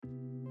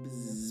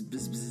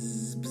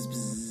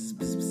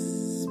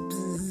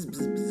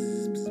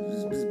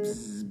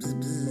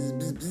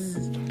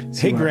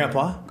Hey,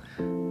 Grandpa.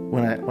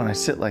 When I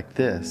sit like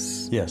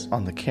this Yes.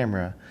 on the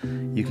camera,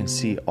 you can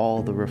see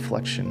all the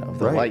reflection of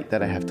the Right. light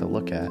that I have to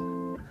look at.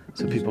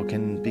 So people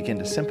can begin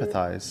to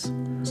sympathize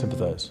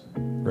Sympathize.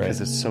 Right. because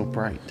it's so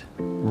bright.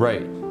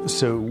 Right.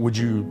 So would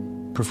you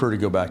prefer to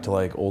go back to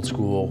like old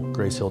school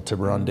Grace Hill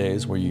Tiburon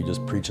days where you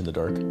just preach in the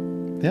dark?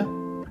 Yeah.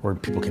 Where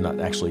people cannot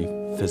actually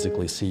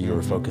physically see you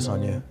or focus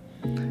on you?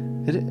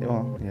 It is,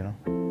 well,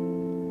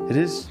 it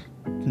is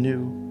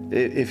new.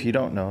 If you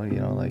don't know,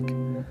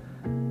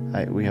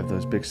 we have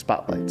those big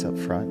spotlights up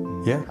front.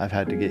 And Yeah. I've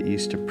had to get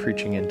used to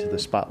preaching into the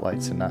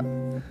spotlights and not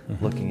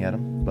looking at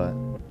them. But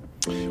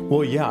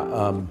Well,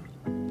 yeah.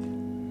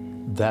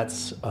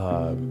 That's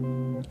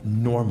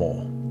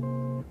normal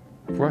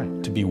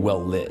right. to be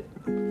well lit.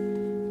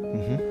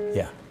 Mm-hmm.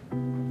 Yeah.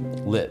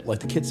 Lit, like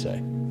the kids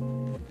say.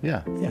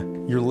 Yeah. Yeah.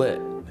 You're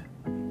lit.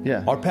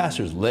 Yeah. Our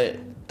pastor's lit.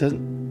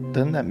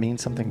 Doesn't that mean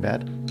something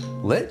bad?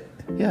 Lit?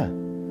 Yeah.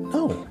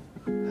 No.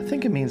 I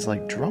think it means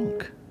like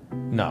drunk.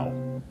 No.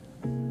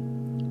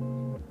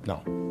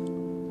 No.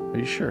 Are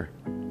you sure?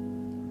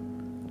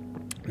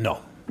 No.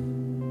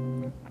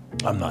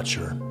 I'm not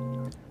sure.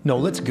 No,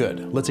 lit's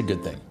good. Lit's a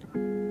good thing.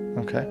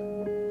 Okay.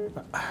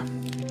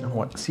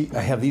 See,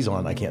 I have these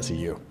on. I can't see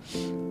you.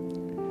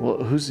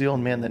 Well, who's the old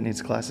man that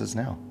needs glasses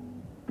now?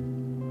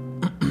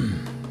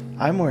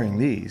 I'm wearing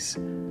these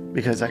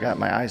because I got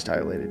my eyes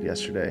dilated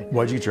yesterday.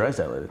 Why'd you get your eyes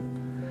dilated?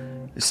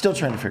 Still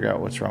trying to figure out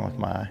what's wrong with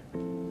my eye.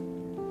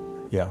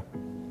 Yeah.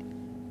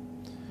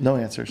 No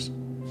answers.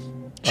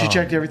 She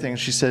checked everything.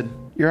 She said,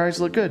 "Your eyes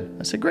look good."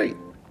 I said, "Great."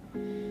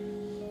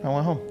 I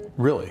went home.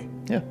 Really?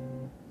 Yeah.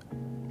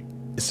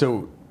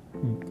 So,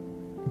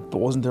 but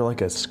wasn't there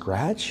like a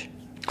scratch?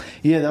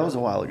 Yeah, that was a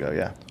while ago,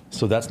 yeah.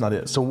 So that's not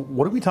it. So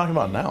what are we talking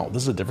about now?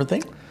 This is a different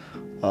thing?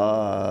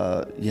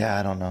 Yeah,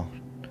 I don't know.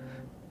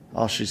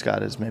 All she's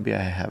got is maybe I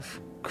have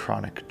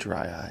chronic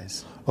dry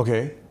eyes.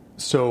 Okay.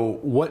 So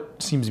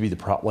what seems to be the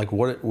problem? Like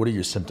what are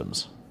your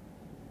symptoms?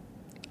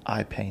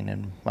 Eye pain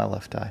in my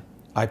left eye.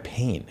 Eye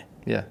pain.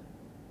 Yeah.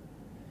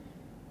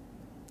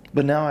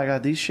 But now I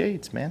got these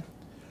shades, man.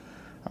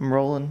 I'm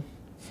rolling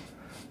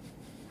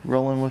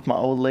with my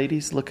old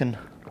ladies, looking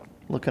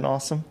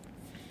awesome.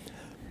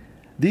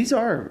 These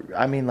are,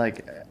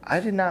 I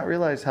did not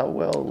realize how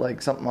well,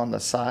 like, something on the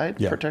side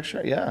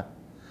protection. Yeah.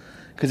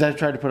 Because I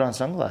tried to put on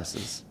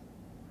sunglasses.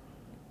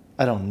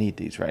 I don't need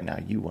these right now.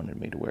 You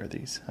wanted me to wear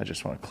these. I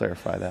just want to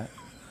clarify that.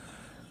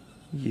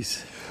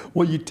 Yes.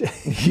 Well, you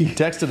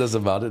texted us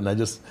about it, and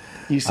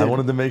You said, I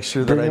wanted to make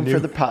sure that bring I them knew for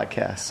the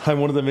podcast. I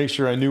wanted to make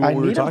sure I knew what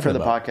we were talking about. I need them for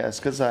the podcast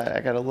because I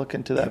got to look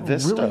into that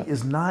Vista. It really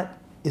is not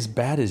as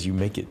bad as you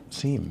make it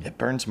seem. It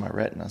burns my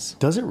retinas.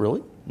 Does it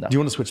really? No. Do you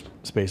want to switch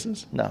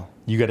spaces? No.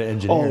 You got to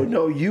engineer. Oh,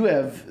 no, you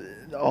have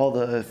all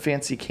the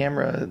fancy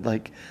camera,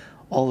 like,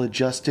 all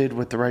adjusted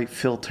with the right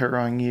filter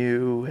on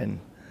you, and,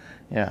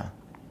 yeah.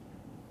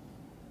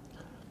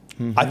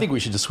 Mm-hmm. I think we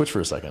should just switch for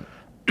a second.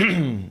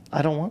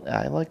 I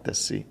like this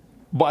seat.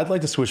 But I'd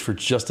like to switch for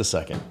just a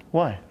second.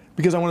 Why?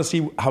 Because I want to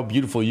see how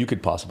beautiful you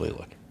could possibly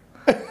look.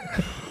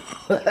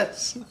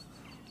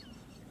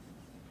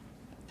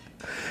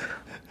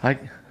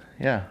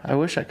 I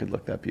wish I could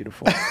look that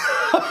beautiful.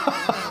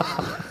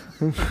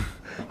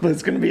 But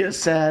it's going to be a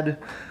sad,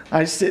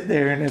 I sit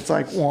there and it's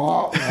like,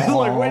 wah, wah. I'm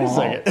like, wait a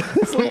second.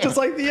 It's like, just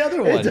like the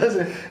other one. It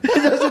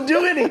doesn't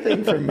do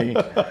anything for me.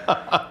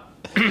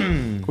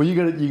 Well, you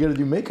gotta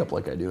do makeup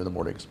like I do in the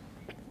mornings.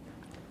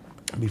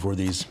 Before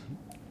these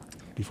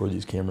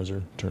cameras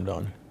are turned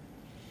on.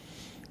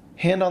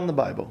 Hand on the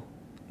Bible.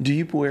 Do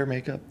you wear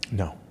makeup?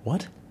 No.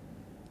 What?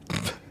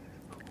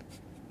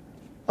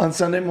 On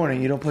Sunday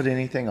morning, you don't put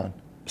anything on?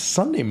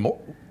 Sunday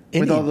morning?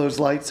 With all those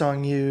lights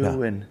on you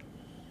No. and...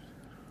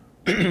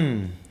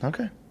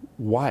 Okay.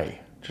 Why?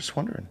 Just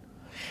wondering.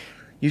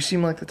 You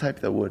seem like the type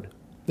that would.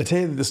 I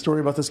tell you the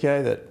story about this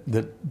guy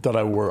that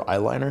I wore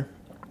eyeliner.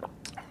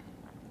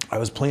 I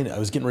was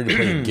getting ready to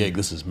play a gig.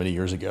 This is many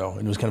years ago,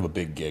 and it was kind of a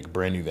big gig,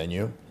 brand new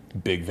venue,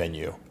 big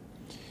venue,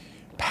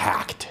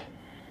 packed,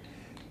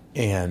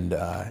 and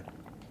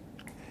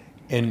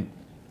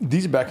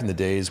these are back in the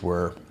days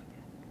where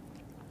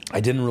I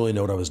didn't really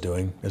know what I was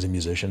doing as a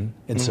musician,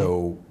 and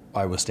so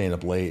I was staying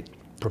up late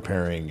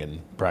preparing and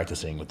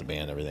practicing with the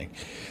band and everything.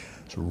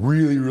 I was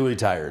really, really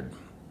tired.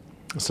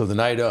 So the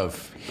night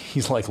of,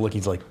 he's like, "Are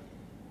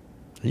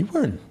you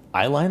wearing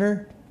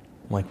eyeliner?"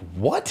 I'm like,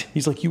 "What?"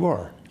 He's like, "You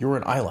are. You're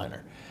wearing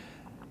eyeliner."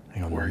 I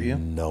go, Were you?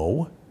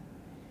 No.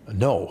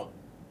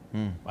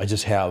 I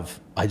just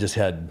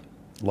had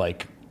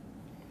like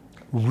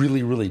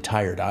really, really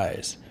tired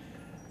eyes.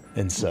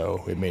 And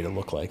so it made it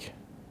look like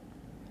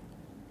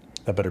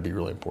that better be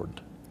really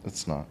important.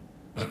 It's not.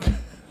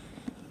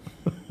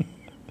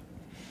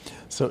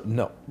 So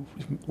no,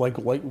 like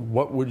what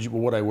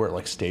would I wear?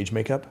 Like stage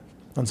makeup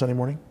on Sunday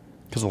morning?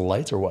 Because of the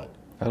lights or what?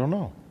 I don't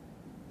know.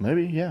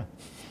 Maybe, yeah.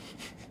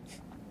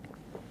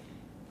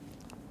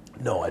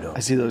 No, I don't. I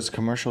see those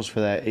commercials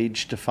for that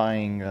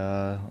age-defying,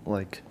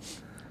 like,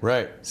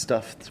 Right.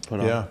 stuff to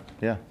put Yeah. on.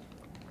 Yeah.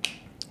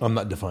 I'm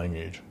not defying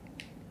age.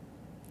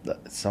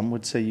 Some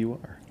would say you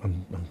are.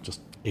 I'm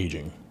just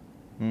aging.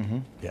 Mm-hmm.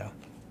 Yeah.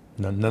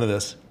 None of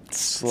this.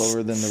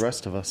 Slower than the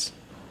rest of us.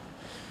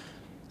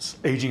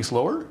 Aging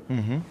slower?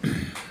 Mm-hmm.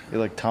 You're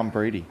like Tom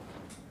Brady.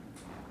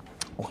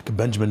 Like a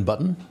Benjamin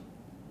Button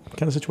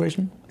kind of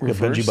situation? Like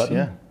Reverse, a Benji Button?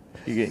 yeah.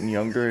 You're getting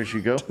younger as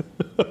you go.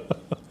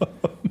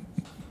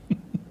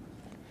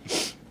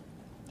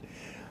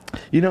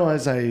 You know,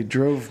 as I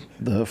drove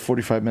the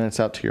 45 minutes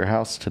out to your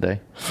house today,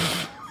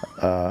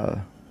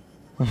 and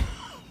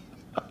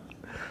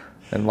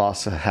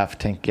lost a half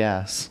tank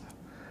gas.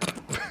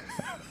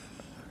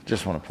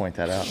 Just want to point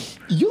that out.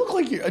 You look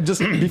like you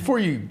just before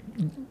you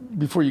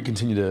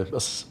continue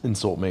to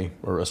insult me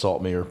or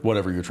assault me or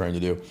whatever you're trying to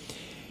do.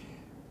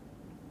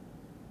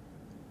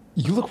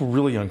 You look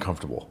really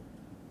uncomfortable.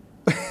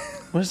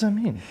 What does that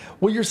mean?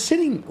 Well, you're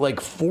sitting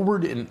like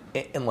forward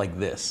and like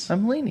this.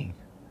 I'm leaning.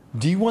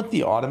 Do you want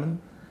the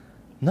ottoman?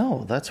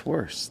 No, that's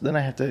worse. Then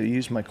I have to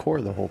use my core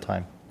the whole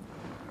time.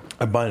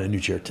 I'm buying a new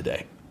chair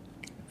today.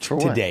 For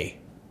what? Today.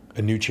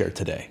 A new chair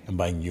today. I'm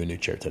buying you a new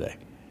chair today.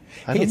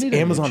 I Hey, don't it's need a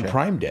new Amazon chair.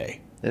 Prime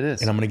Day. It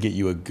is. And I'm going to get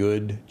you a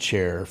good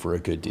chair for a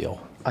good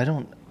deal. I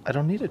don't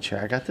need a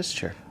chair. I got this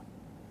chair.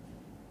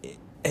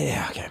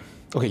 Yeah, okay.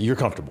 Okay, you're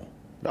comfortable.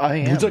 I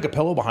am. Would you like a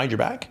pillow behind your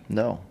back?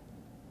 No.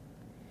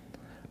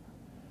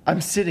 I'm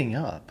sitting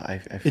up. I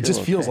feel It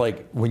just feels okay.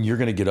 like when you're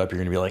going to get up, you're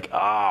going to be like,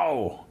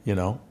 oh, you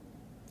know?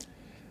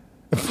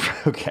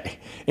 Okay.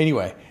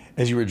 Anyway,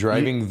 as you were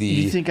driving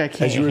You think I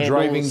can't as you were handle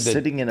driving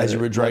sitting in as you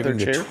a were driving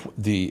leather chair?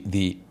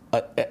 the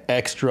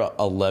extra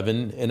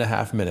 11 and a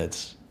half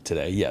minutes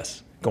today,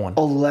 yes. Go on.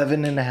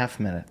 11 and a half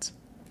minutes.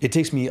 It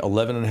takes me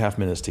 11 and a half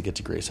minutes to get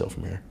to Grace Hill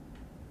from here.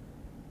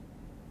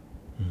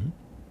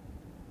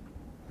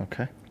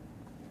 Okay.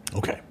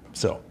 Okay.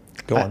 So,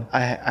 go on.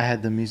 I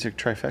had the music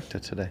trifecta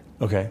today.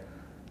 Okay.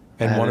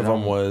 I And had one it of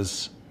them on.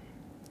 was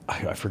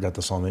I forgot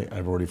the song.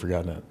 I've already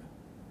forgotten it.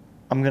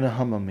 I'm going to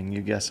hum them and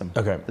you guess them.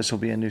 Okay. This will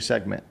be a new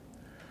segment.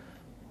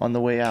 On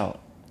the way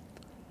out,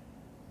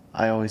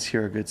 I always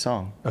hear a good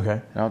song.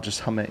 Okay. And I'll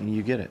just hum it and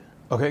you get it.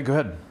 Okay, go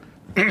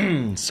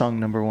ahead. Song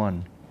number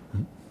 1.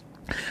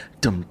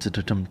 Dum da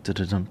da dum da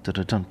da dum da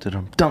da dum da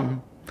dum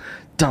dum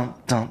dum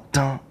dum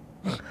dum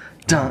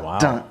dum Wow.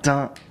 dum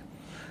dum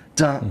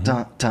dum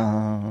dum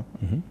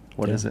dum.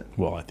 What is it?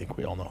 Well, I think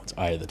we all know it's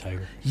Eye of the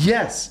Tiger.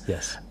 Yes.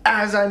 Yes.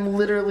 As I'm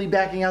literally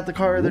backing out the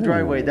car of the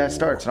driveway, that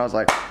starts, and I was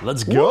like,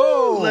 Let's "Woo,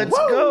 go. let's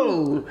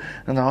go!"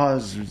 And I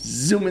was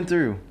zooming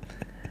through,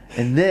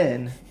 and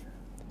then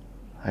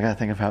I gotta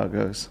think of how it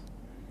goes.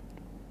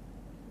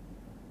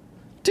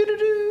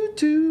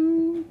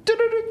 Do-do-do-do,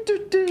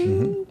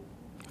 do-do-do-do-do.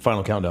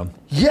 Final countdown.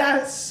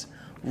 Yes!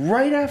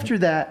 Right after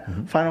that,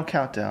 final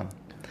countdown.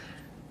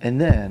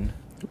 And then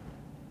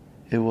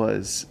it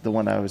was the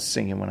one I was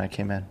singing when I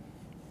came in.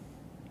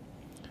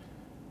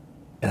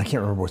 And I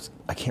can't remember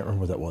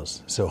what that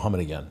was. So hum it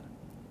again.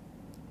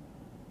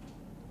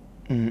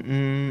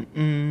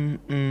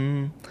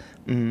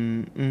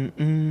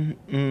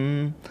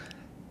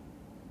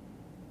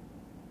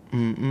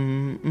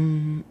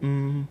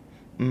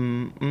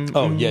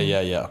 Oh,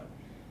 yeah.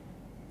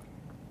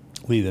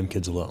 Leave them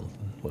kids alone.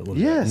 What is that?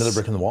 Yes. Another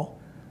brick in the wall?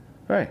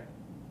 Right.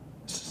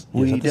 Is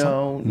We that the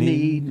song? don't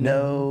need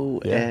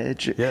no Yeah.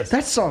 edge. Yes.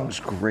 That song's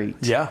great.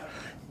 Yeah.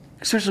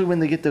 Especially when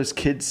they get those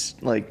kids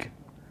like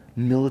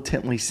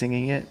militantly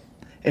singing it,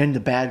 and the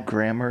bad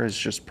grammar is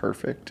just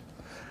perfect.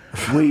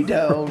 We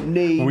don't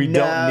need We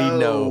don't need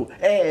no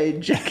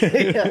edge.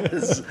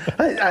 Yes.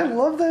 I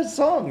love that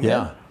song.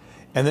 Yeah.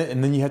 Man.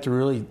 And then you have to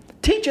really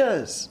Teach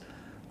us.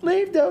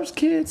 Leave those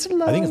kids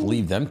alone. I think it's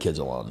leave them kids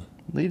alone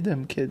Leave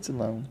them kids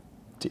alone.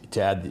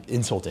 to add the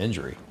insult to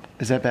injury.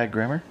 Is that bad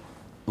grammar?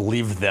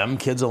 Leave them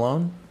kids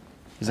alone?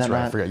 Is That's that right.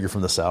 not? I forgot you're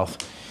from the South.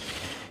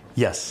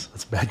 Yes,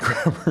 that's bad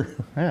grammar.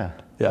 Yeah.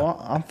 Yeah.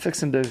 Well, I'm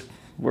fixing to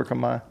work on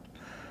my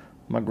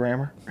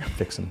grammar.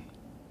 Fixin'.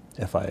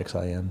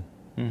 Fixin.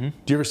 Mm-hmm.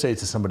 Do you ever say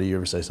to somebody,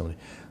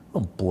 oh,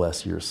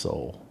 bless your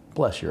soul,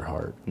 bless your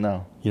heart?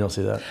 No. You don't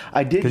say that?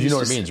 I did Because you know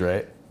what used it to means,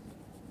 right?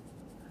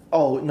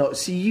 Oh, no.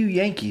 See, you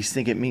Yankees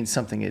think it means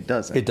something it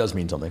doesn't. It does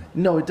mean something.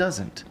 No, it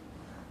doesn't.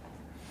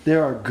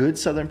 There are good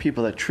Southern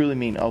people that truly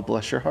mean, oh,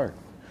 bless your heart.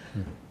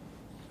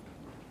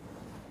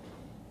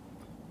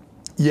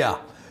 Yeah,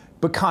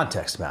 but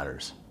context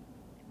matters.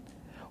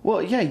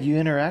 Well, yeah, you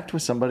interact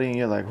with somebody and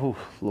you're like, oh,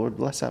 Lord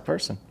bless that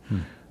person.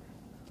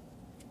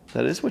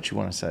 That is what you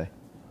want to say.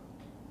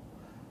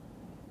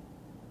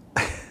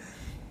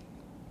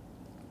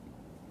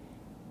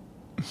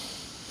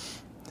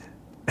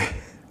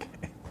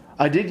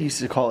 I did used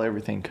to call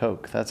everything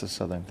Coke. That's a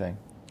Southern thing.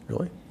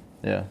 Really?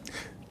 Yeah.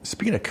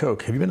 Speaking of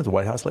Coke, have you been at the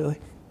White House lately?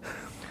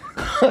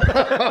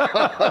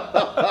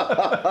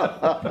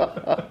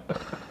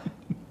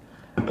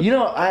 You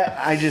know,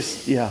 I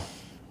just, yeah,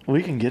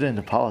 we can get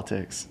into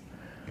politics.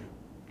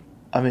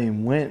 I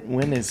mean,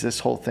 when is this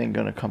whole thing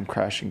going to come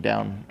crashing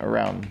down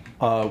around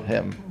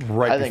him?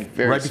 Right, I think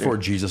very right soon. before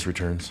Jesus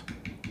returns.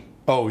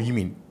 Oh, you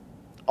mean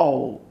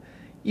Oh,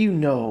 you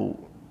know,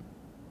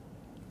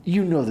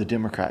 you know the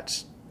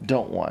Democrats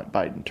don't want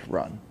Biden to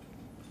run.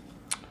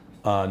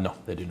 No,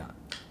 they do not.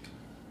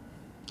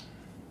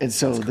 And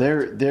so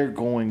they're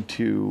going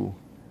to.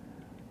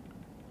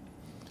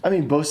 I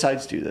mean, both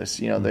sides do this.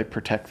 You know, they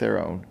protect their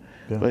own,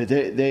 but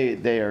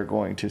they are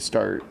going to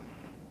start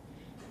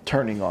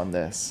turning on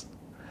this.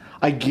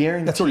 I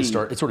guarantee. It's already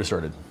started.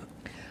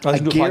 I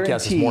listened to a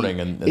podcast this morning,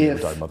 and they were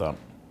talking about that.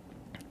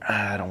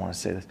 I don't want to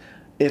say this.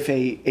 If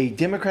a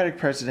Democratic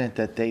president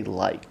that they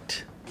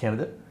liked,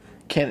 Candidate,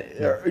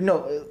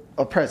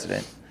 a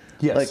president.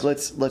 Yes. Like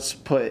let's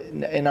put,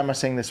 and I'm not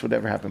saying this would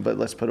ever happen, but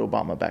let's put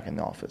Obama back in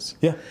the office.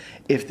 Yeah.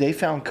 If they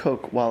found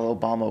coke while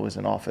Obama was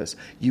in office,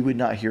 you would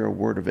not hear a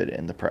word of it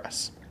in the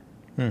press.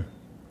 You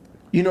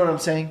know what I'm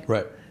saying?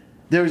 Right.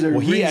 There's a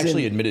reason. He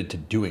actually admitted to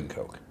doing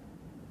coke.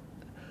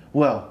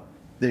 Well,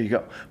 there you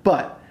go.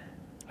 But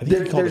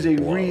there's a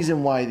blow.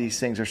 reason why these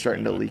things are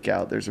starting to leak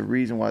out. There's a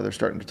reason why they're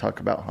starting to talk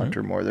about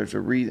Hunter more. There's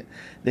a reason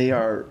they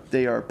are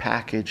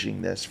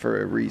packaging this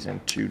for a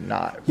reason to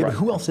not. Yeah, but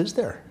who else is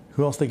there?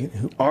 Who else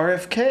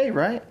RFK,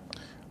 right?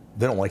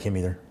 They don't like him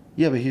either.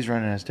 Yeah, but he's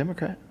running as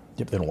Democrat.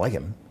 Yep, they don't like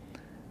him.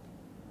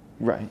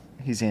 Right.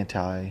 He's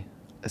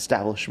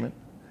anti-establishment.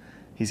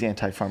 He's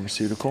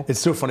anti-pharmaceutical. It's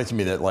so funny to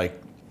me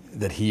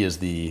that he is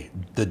the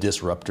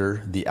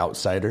disruptor, the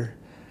outsider.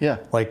 Yeah.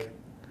 Like,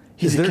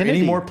 He's is there Kennedy.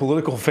 any more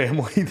political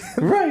family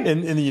right.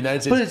 in the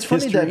United States? But it's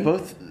funny history?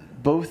 that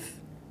both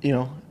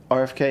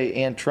RFK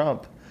and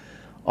Trump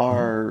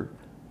are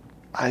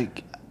I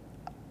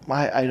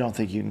don't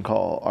think you can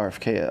call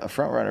RFK a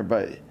front runner,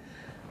 but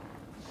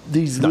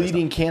these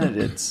leading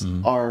candidates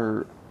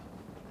are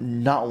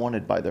not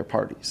wanted by their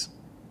parties.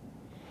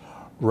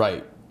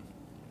 Right.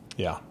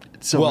 Yeah.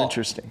 It's so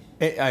interesting.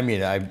 I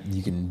mean,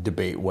 you can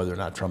debate whether or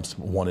not Trump's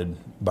wanted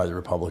by the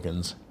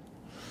Republicans,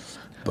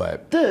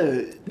 but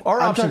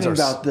our options are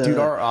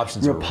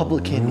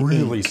Republican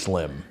really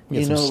slim.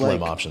 You have some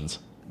slim options.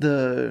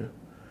 The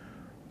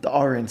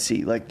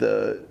RNC, like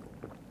the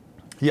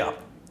You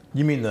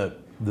mean the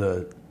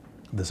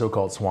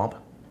so-called swamp?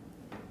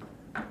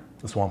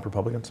 The swamp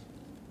Republicans?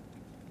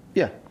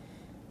 Yeah.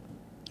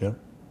 Yeah.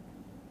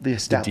 The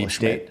establishment.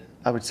 The deep state?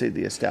 I would say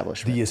the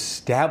establishment. The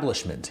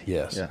establishment,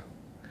 yes. Yeah.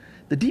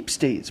 The deep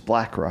state is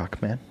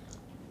BlackRock, man.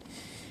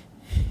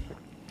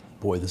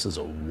 Boy, this is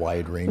a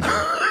wide-ranging.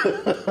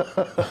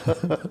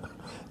 This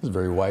is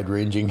very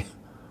wide-ranging.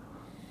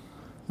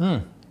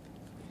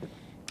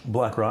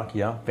 BlackRock,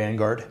 yeah.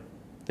 Vanguard.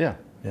 Yeah.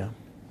 Yeah.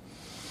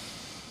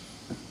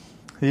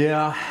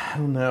 Yeah, I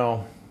don't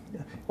know.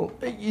 Well,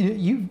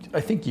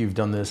 I think you've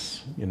done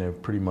this,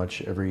 pretty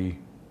much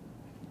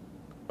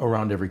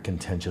around every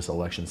contentious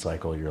election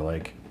cycle. You're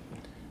like,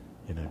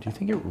 do you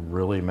think it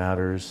really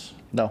matters?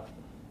 No.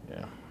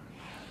 Yeah.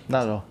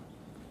 Not at all.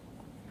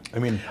 I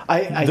mean,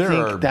 I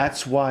think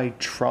that's why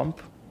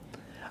Trump,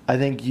 I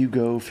think you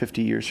go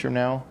 50 years from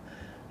now,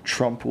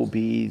 Trump will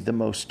be the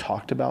most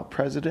talked about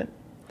president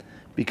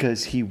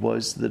because he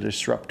was the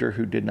disruptor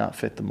who did not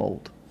fit the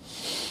mold.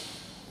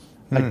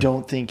 I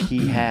don't think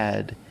he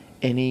had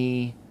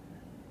anyone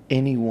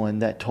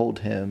that told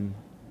him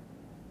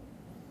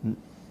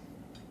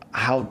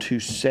how to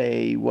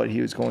say what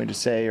he was going to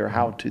say or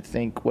how to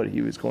think what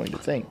he was going to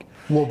think.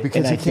 Well,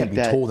 because he can't be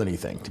told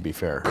anything, to be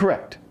fair.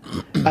 Correct.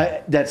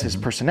 That's his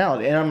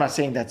personality. And I'm not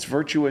saying that's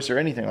virtuous or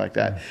anything like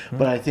that,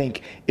 but I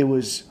think it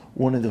was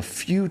one of the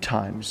few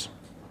times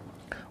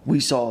we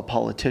saw a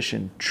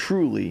politician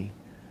truly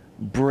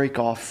break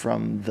off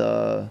from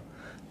the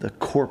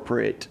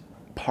corporate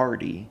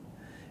party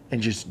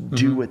and just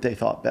do what they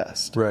thought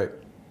best. Right.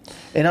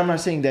 And I'm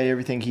not saying that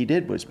everything he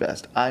did was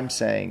best. I'm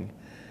saying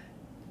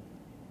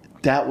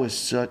that was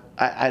such...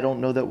 I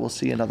don't know that we'll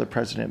see another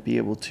president be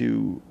able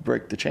to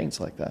break the chains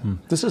like that.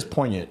 This is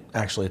poignant,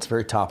 actually. It's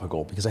very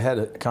topical because I had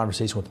a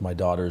conversation with my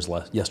daughters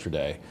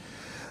yesterday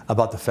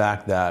about the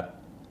fact that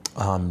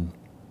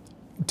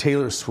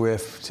Taylor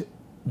Swift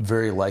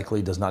very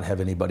likely does not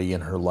have anybody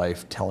in her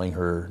life telling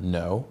her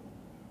no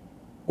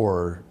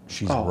or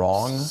she's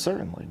wrong.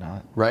 Certainly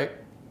not. Right?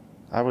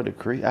 I would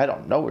agree. I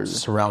don't know her.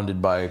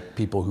 Surrounded by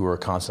people who are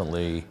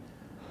constantly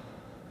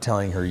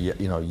telling her,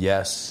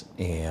 yes,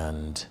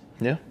 and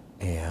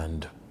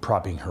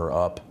propping her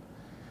up.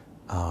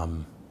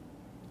 I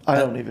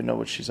don't even know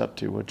what she's up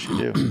to. What'd she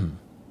do?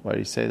 Why do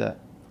you say that?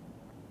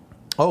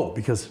 Oh,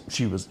 because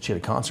she had a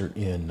concert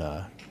in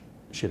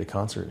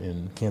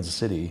Kansas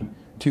City,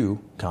 2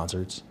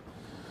 concerts,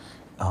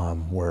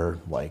 where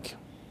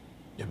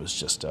it was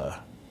just it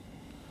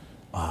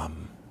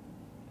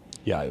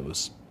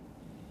was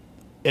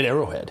at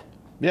Arrowhead.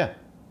 Yeah.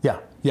 Yeah.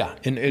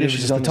 And it was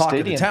just the talk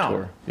of the town.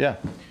 Tour. Yeah.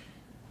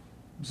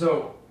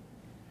 So,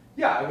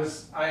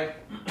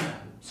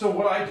 so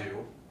what I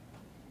do,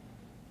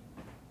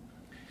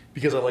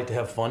 because I like to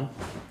have fun,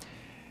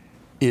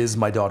 is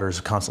my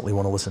daughters constantly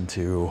want to listen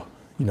to,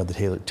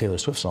 the Taylor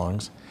Swift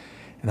songs.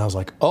 And I was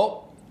like,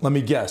 oh, let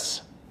me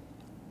guess.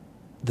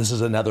 This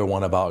is another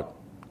one about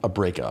a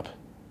breakup.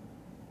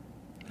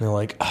 And they're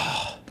like,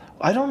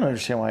 I don't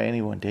understand why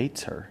anyone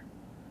dates her.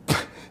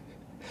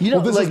 You know,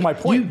 well, this like, is my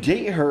point. You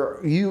date her,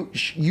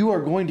 you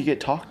are going to get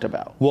talked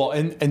about. Well,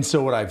 and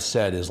so what I've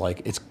said is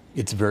like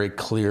it's very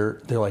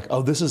clear. They're like,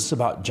 oh, this is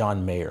about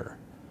John Mayer,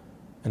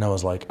 and I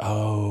was like,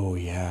 oh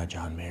yeah,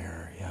 John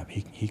Mayer. Yeah,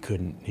 he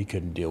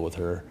couldn't deal with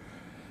her.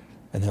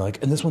 And they're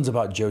like, and this one's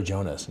about Joe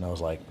Jonas, and I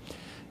was like,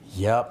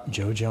 yep,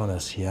 Joe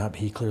Jonas. Yep,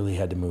 he clearly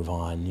had to move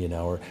on, you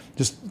know, or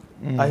just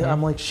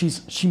I'm like,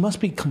 she must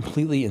be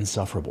completely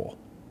insufferable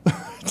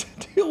to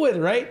deal with,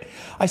 right?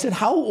 I said,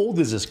 how old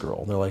is this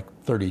girl? And they're like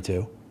 32,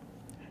 and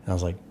I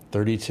was like,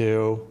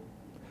 32,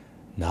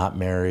 not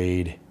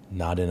married,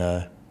 not in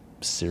a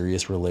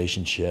serious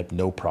relationship,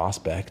 no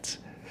prospects,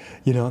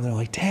 you know. And they're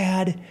like,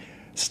 Dad,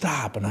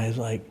 stop. And I was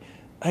like,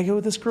 I go,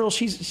 this girl,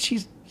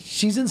 she's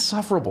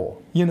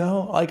insufferable, you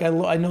know. Like I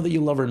know that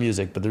you love her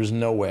music, but there's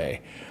no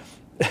way.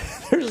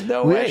 There's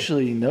no way. We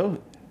actually know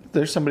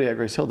there's somebody at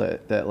Grace Hill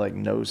that like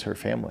knows her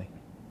family.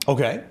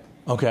 Okay.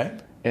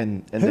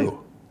 And Who? they,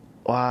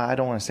 well, I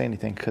don't want to say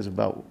anything because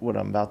about what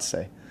I'm about to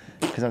say,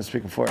 because I'm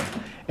speaking for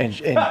her. And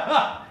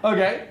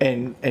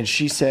Okay. And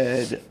she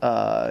said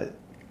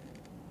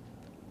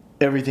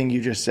everything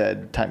you just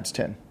said times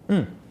 10.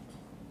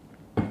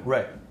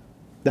 Right.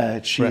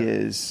 That she Right.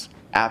 is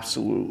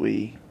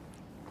absolutely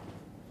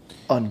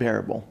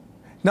unbearable.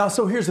 Now,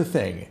 so here's the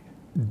thing.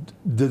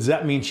 Does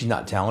that mean she's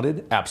not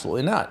talented?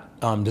 Absolutely not.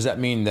 Does that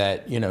mean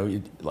that, you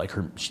know, like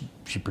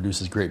she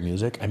produces great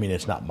music? I mean,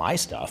 it's not my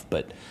stuff,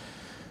 but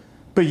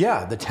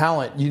yeah, the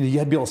talent, you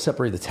have to be able to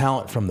separate the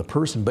talent from the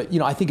person. But, you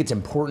know, I think it's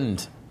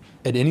important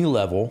at any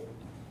level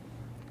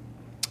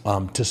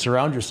to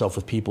surround yourself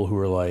with people who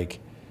are like,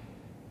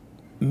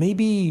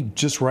 maybe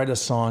just write a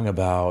song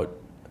about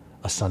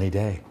a sunny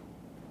day.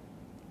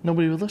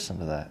 Nobody would listen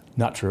to that.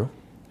 Not true.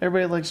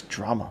 Everybody likes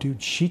drama.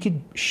 Dude, she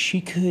could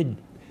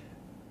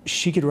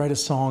write a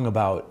song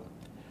about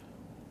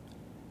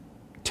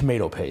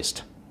tomato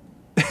paste.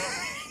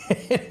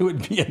 It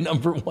would be a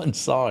number one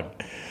song.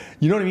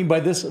 You know what I mean? By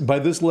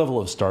this level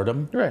of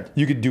stardom, right?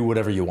 You could do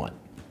whatever you want,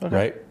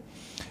 okay.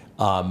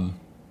 Right?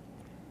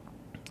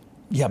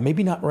 Yeah,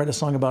 maybe not write a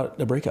song about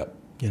a breakup.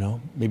 You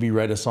know, maybe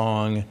write a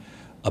song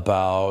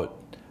about.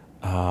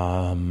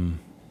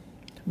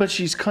 But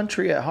she's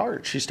country at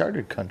heart. She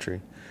started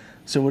country,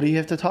 so what do you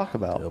have to talk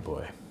about? Oh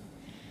boy!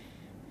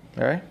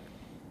 All right.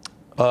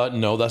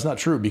 No, that's not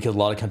true, because a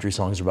lot of country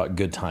songs are about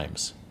good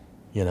times.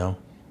 You know,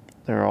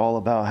 they're all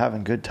about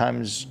having good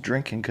times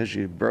drinking because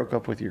you broke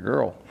up with your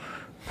girl.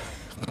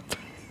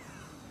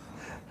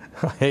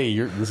 Hey,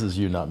 this is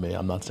you, not me.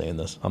 I'm not saying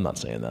this. I'm not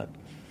saying that.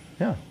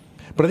 Yeah.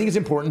 But I think it's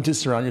important to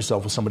surround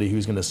yourself with somebody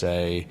who's going to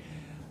say,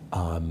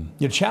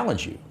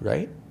 challenge you,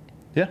 right?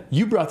 Yeah.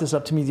 You brought this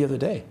up to me the other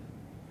day.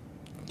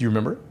 Do you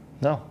remember?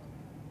 No.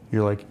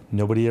 You're like,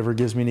 nobody ever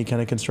gives me any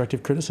kind of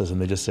constructive criticism.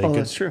 They just say,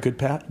 that's true.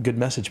 Good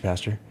message,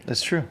 Pastor.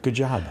 That's true. Good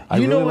job. I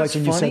really like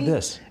when you said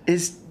this.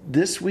 Is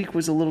this week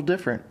was a little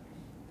different.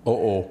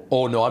 Oh,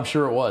 no, I'm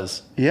sure it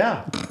was.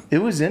 Yeah. It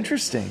was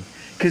interesting.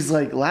 Because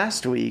like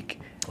last week,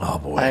 oh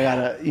boy, I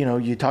gotta,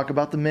 you talk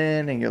about the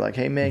men and you're like,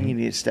 hey man, you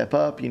need to step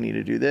up. You need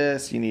to do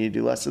this. You need to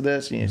do less of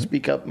this. You need to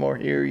speak up more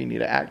here. You need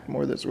to act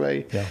more this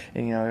way. Yeah.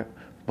 And, a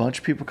bunch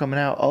of people coming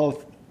out.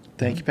 Oh,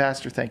 thank you,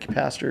 Pastor. Thank you,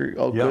 Pastor.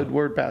 Oh, yeah. Good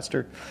word,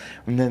 Pastor.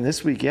 And then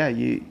this week, yeah,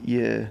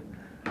 you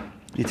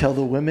tell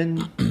the women,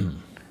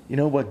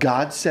 what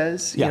God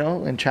says, yeah.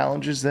 And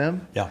challenges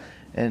them. Yeah.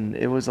 And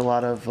it was a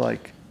lot of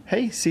like,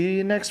 hey, see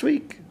you next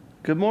week.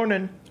 Good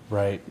morning.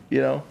 Right.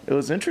 It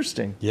was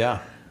interesting.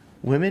 Yeah.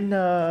 Women,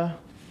 the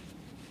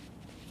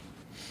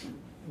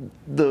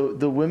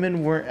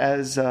women weren't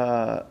as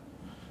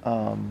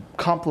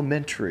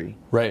complimentary,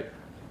 right,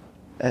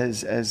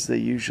 as they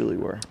usually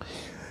were.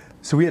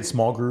 So we had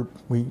small group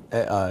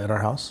at our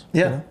house.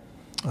 Yeah.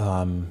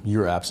 You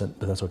were absent,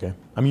 but that's okay.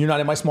 I mean, you're not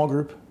in my small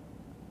group.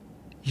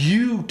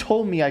 You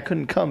told me I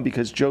couldn't come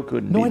because Joe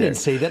couldn't be there. No, I didn't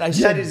say that. I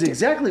said that is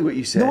exactly what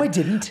you said. No, I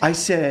didn't. I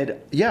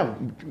said, yeah,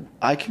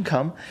 I can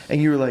come. And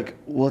you were like,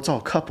 well, it's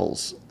all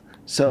couples.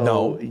 So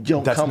no, you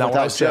don't that's come not without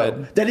what I said.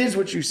 Joe. That is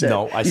what you said.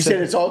 No, you said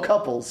it's all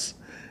couples.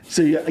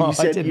 So you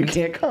said you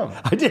can't come.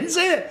 I didn't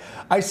say it.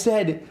 I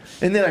said,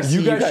 and then I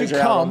see you guys should are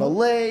come out on the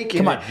lake.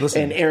 Come and, on,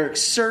 listen. And Eric's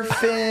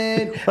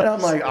surfing. And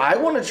I'm like, I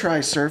want to try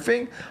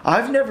surfing.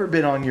 I've never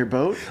been on your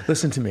boat.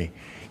 Listen to me.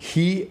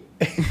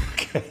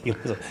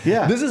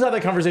 Yeah. This is how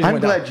the conversation I'm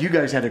went glad down. you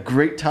guys had a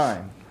great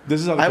time. This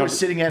is how I was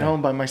sitting at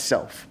home by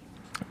myself.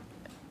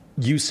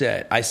 I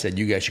said,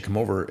 you guys should come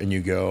over, and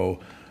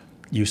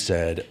you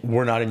said,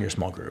 we're not in your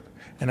small group.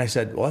 And I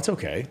said, well, that's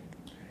okay.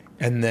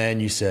 And then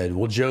you said,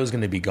 well, Joe's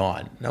going to be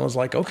gone. And I was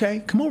like,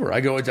 okay, come over.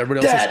 I go, it's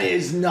everybody else. That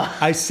is not.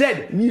 I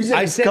said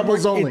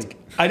couples only.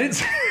 I didn't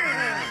say.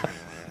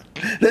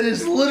 That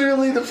is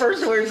literally the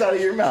first words out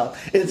of your mouth.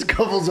 It's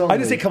couples only. I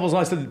didn't say couples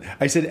only.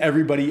 I said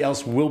everybody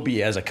else will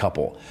be as a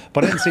couple.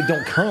 But I didn't say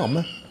don't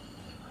come.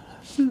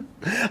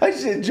 I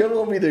said Joe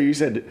won't be there. You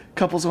said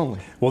couples only.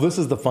 Well, this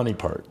is the funny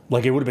part.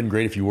 Like, it would have been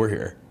great if you were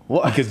here.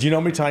 What? Because do you know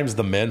how many times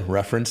the men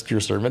referenced your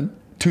sermon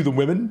to the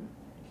women?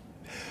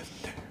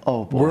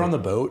 Oh, boy. We're on the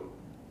boat,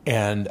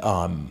 and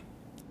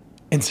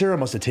And Sarah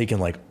must have taken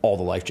like all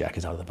the life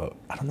jackets out of the boat.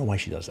 I don't know why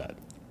she does that.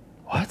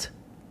 What?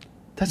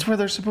 That's where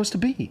they're supposed to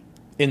be.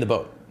 In the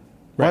boat.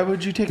 Why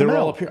would you take them out?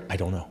 They're all up here. I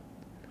don't know.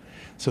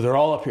 So they're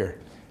all up here.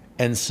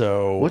 And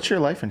so... What's your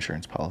life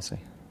insurance policy?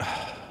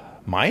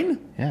 Mine?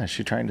 Yeah, is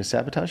she trying to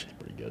sabotage you?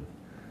 Pretty good.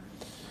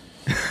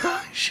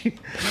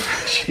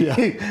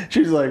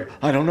 She's like,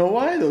 I don't know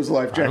why those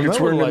life jackets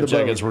weren't in the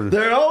boat.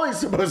 They're always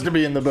supposed to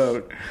be in the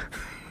boat.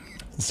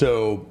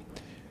 So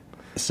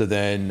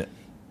then,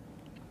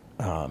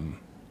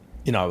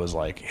 I was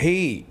like,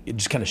 hey,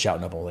 just kind of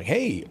shouting up. I was like,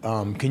 hey,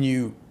 can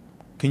you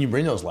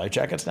bring those life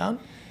jackets down?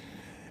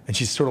 And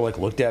she sort of like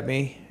looked at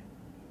me,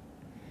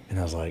 and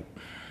I was like,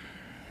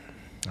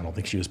 I don't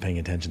think she was paying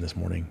attention this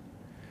morning,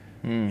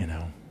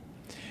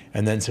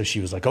 And then so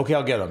she was like, okay,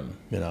 I'll get them,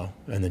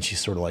 And then she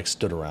sort of like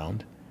stood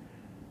around,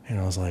 and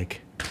I was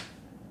like,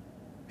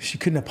 she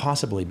couldn't have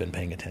possibly been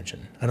paying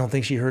attention. I don't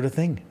think she heard a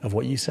thing of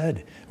what you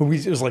said.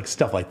 It was like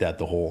stuff like that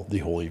the whole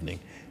evening.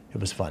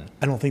 It was fun.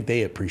 I don't think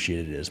they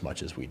appreciated it as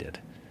much as we did.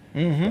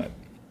 Mm-hmm. But.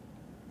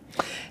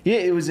 Yeah,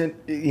 it was it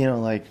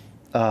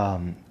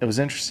was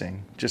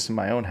interesting. Just in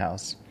my own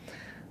house,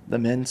 the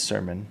men's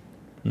sermon.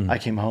 Mm-hmm. I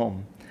came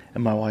home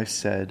and my wife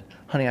said,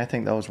 "Honey, I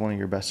think that was one of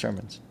your best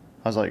sermons."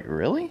 I was like,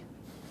 "Really?"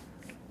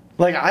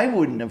 Like I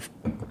wouldn't have.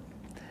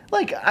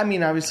 Like, I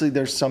mean, obviously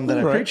there's some that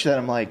I preach that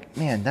I'm like,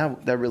 man,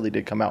 that really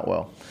did come out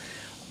well.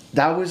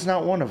 That was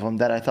not one of them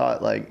that I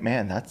thought like,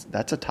 man,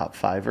 that's a top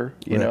fiver,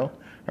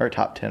 or a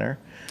top tenner.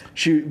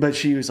 She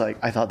was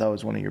like, I thought that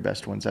was one of your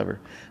best ones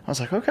ever. I was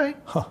like, okay.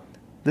 Huh.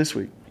 This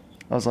week,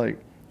 I was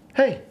like,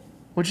 hey,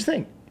 what'd you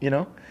think?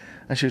 And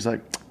she was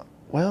like,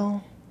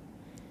 well,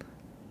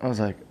 I was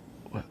like,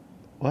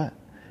 what?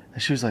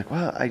 And she was like,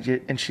 well,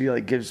 and she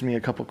like gives me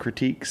a couple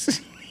critiques.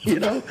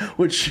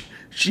 Which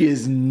she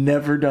has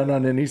never done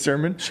on any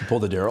sermon. She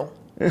pulled a Daryl?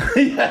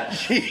 Yeah,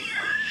 she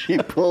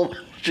pulled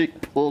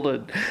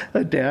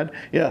a dad.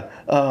 Yeah.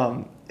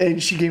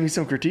 And she gave me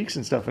some critiques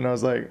and stuff, and I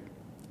was like,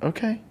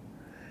 okay.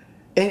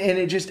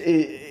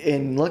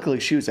 And luckily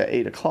she was at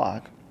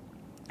 8:00.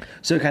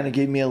 So it kind of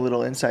gave me a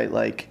little insight,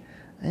 like,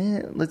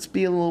 let's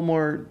be a little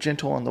more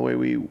gentle on the way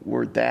we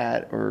word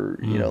that, or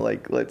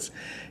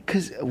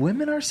because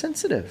women are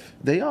sensitive.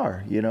 They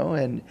are,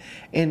 and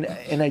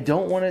I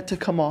don't want it to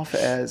come off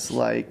as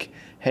like,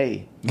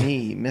 hey,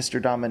 me,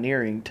 Mr.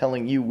 Domineering,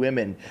 telling you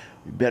women,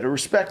 you better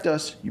respect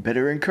us, you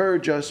better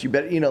encourage us, you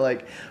better,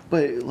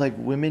 but like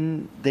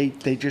women, they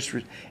just,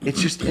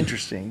 it's just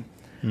interesting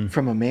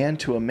from a man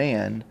to a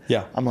man.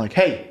 Yeah, I'm like,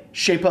 hey,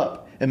 shape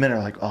up. And men are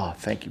like, oh,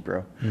 thank you,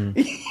 bro.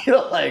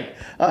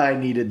 I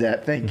needed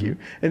that. Thank you.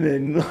 And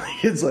then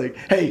it's like,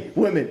 hey,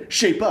 women,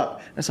 shape up.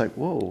 And it's like,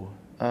 whoa,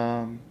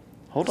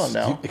 hold on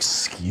now.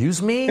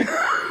 Excuse me?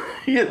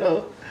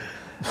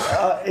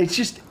 It's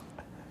just,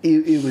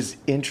 it was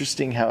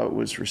interesting how it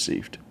was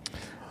received.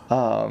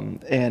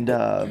 And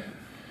I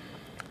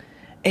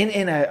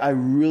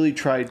really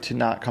tried to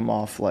not come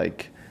off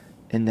like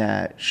in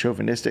that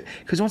chauvinistic,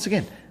 because once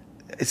again,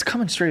 it's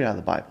coming straight out of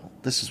the Bible.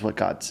 This is what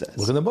God says.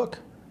 Look in the book.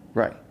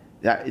 Right.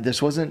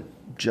 This wasn't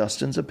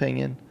Justin's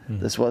opinion.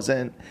 Mm-hmm. This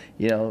wasn't,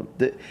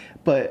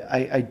 but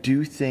I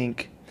do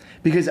think,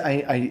 because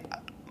I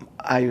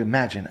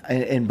imagine,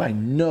 and by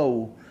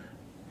no,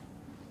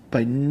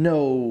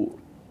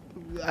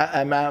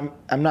 I'm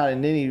not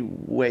in any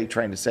way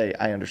trying to say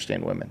I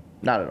understand women.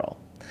 Not at all.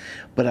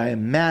 But I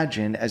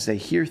imagine as they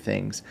hear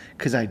things,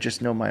 because I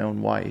just know my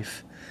own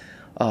wife,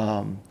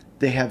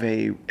 they have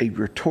a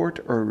retort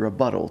or a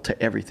rebuttal to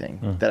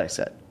everything that I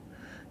said.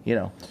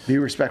 Be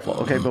respectful.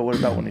 Okay, but what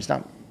about when he's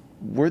not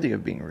worthy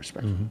of being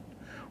respectful? Mm-hmm.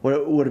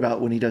 What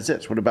about when he does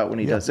this? What about when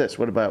he does this?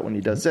 What about when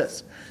he does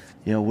this?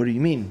 What do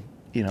you mean?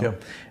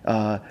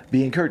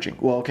 Be encouraging.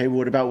 Well, okay,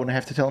 what about when I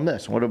have to tell him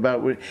this? What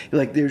about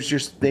there's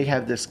just, they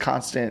have this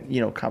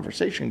constant,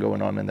 conversation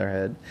going on in their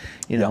head,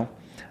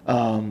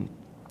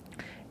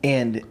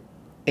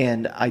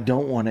 and I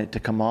don't want it to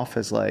come off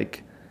as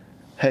like,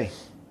 hey,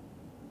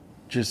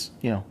 just,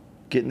 get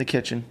in the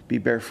kitchen, be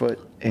barefoot,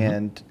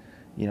 and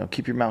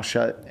keep your mouth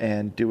shut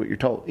and do what you're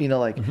told.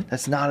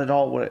 That's not at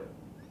all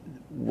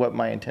what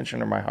my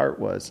intention or my heart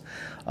was.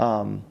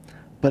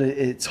 But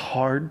it's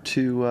hard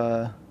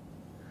to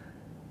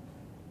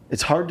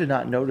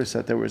not notice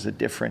that there was a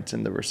difference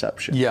in the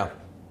reception. Yeah.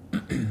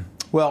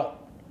 Well,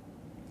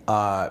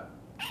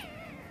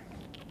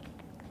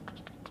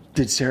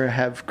 did Sarah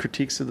have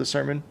critiques of the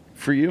sermon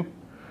for you?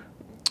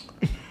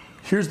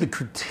 Here's the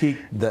critique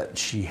that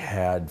she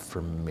had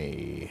for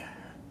me.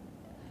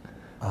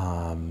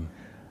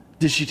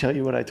 Did she tell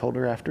you what I told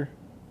her after?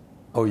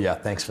 Oh, yeah.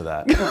 Thanks for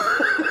that.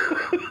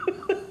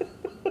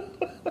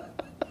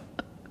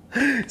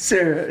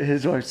 Sarah,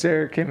 his wife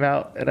Sarah, came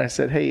out, and I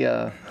said, hey,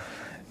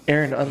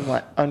 Aaron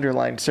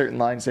underlined certain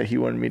lines that he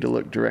wanted me to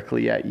look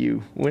directly at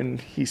you when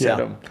he said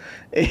them.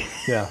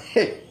 Yeah.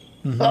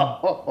 Mm-hmm.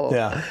 Oh,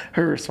 yeah.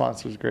 Her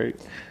response was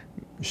great.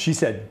 She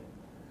said,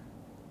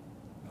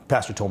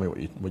 Pastor told me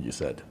what you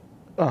said.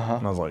 Uh-huh.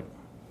 And I was like,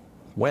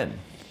 when?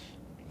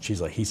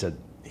 She's like, he said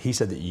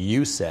that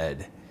you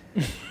said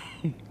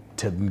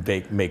to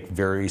make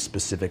very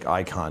specific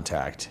eye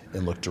contact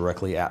and look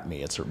directly at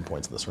me at certain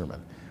points in the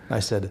sermon. And I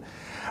said,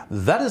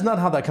 that is not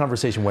how that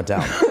conversation went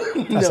down.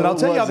 I said, I'll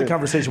tell you how the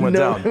conversation went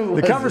down.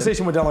 The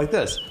conversation went down like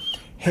this.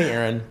 Hey,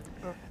 Aaron,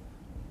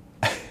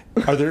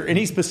 are there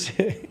any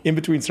specific, in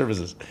between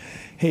services?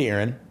 Hey,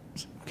 Aaron.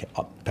 Okay,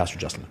 Pastor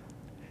Justin.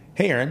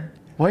 Hey, Aaron.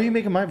 Why are you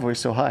making my voice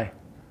so high?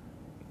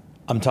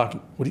 I'm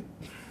talking, what do you,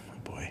 oh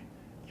boy,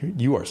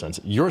 you are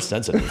sensitive. You're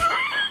sensitive.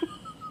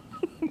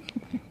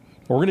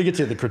 We're going to get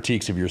to the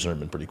critiques of your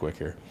sermon pretty quick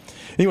here.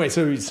 Anyway,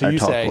 so you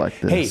say, like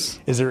hey, is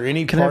there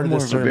any part of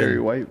this sermon? Can I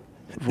have more of a Barry White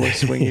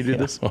voice when you do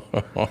this?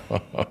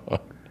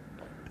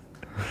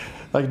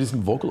 I can do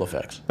some vocal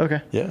effects.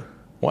 Okay. Yeah.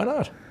 Why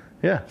not?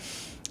 Yeah.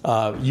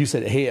 You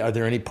said, hey, are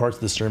there any parts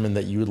of the sermon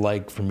that you would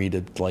like for me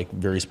to like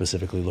very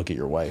specifically look at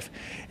your wife?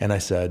 And I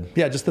said,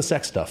 yeah, just the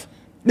sex stuff.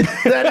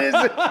 That is,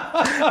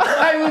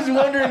 I was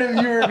wondering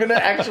if you were going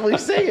to actually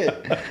say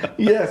it.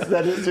 Yes,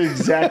 that is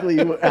exactly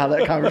how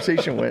that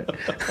conversation went.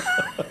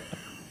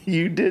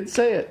 You did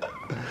say it.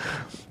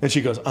 And she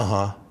goes,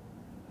 uh-huh.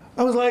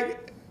 I was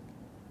like,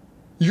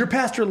 your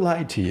pastor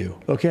lied to you,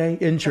 okay,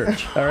 in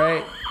church, all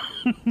right?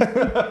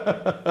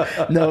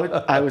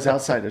 No, I was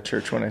outside of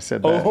church when I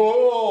said that.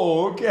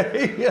 Oh,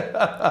 okay.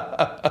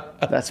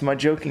 That's my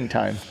joking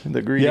time.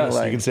 The greeting yes,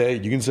 line.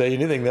 you can say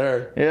anything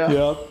there. Yeah.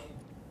 Yep.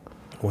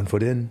 1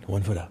 foot in,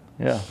 1 foot out.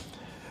 Yeah.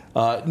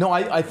 No,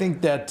 I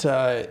think that,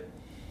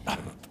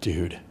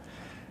 dude.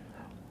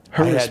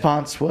 Her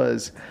response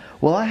was,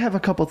 well, I have a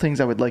couple things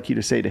I would like you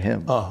to say to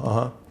him.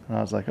 Uh-huh. And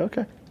I was like,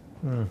 okay.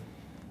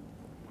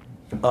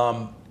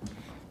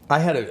 I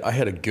had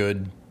a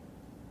good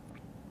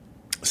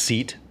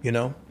seat,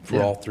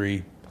 for all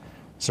three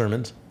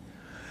sermons,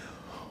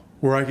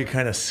 where I could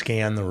kind of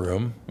scan the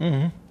room.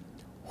 Mm-hmm.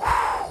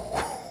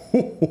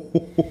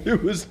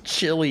 It was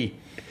chilly.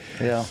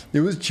 Yeah. It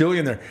was chilly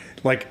in there.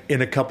 Like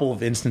in a couple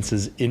of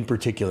instances in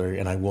particular,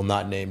 and I will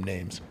not name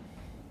names,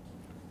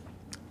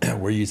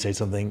 where you'd say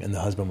something and the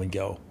husband would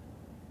go.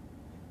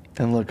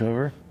 And look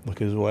over.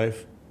 Look at his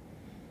wife.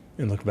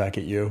 And look back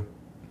at you.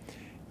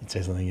 You'd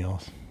say something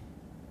else.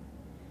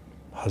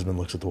 Husband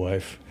looks at the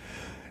wife.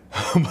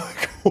 I'm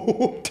like,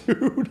 oh,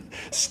 dude,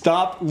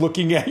 stop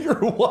looking at your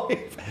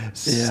wife.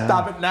 Yeah.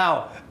 Stop it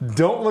now.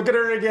 Don't look at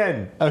her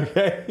again.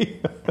 Okay?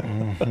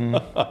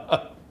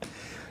 Mm-hmm.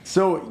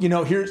 So,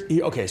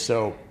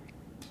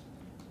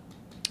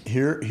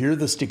 here are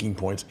the sticking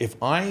points. If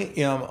I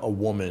am a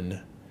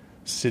woman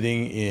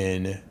sitting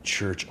in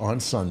church on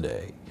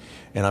Sunday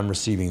and I'm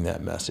receiving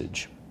that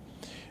message,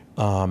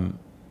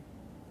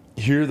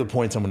 here are the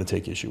points I'm going to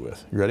take issue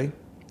with. You ready?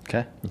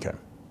 Okay. Okay.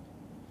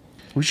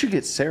 We should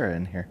get Sarah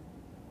in here.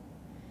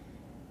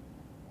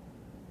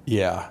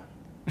 Yeah.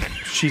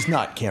 She's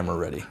not camera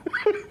ready.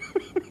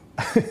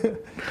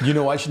 You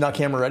know why she's not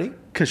camera ready?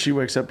 Because she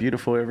wakes up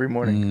beautiful every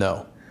morning.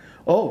 No.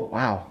 Oh,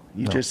 wow.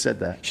 You just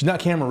said that. She's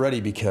not camera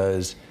ready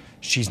because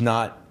she's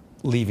not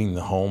leaving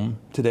the home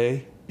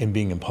today and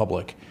being in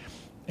public.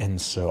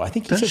 And so I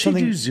think you said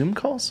something. Does she do Zoom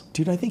calls?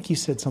 Dude, I think you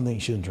said something.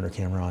 She didn't turn her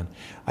camera on.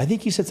 I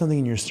think you said something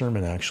in your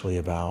sermon actually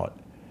about,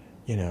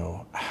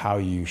 how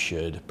you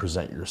should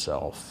present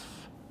yourself.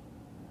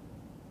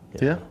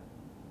 Yeah.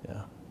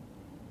 Yeah.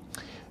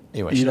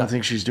 Anyway, you don't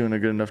think she's doing a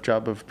good enough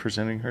job of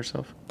presenting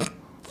herself?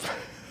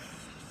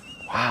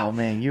 Wow,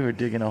 man, you were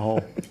digging a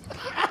hole.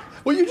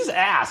 Well, you just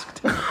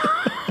asked.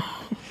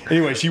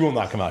 Anyway, she will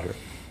not come out here.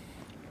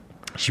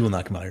 She will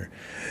not come out here.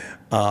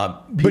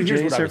 But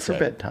here's what I PJs are would for say.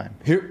 bedtime.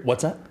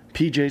 What's that?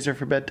 PJs are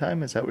for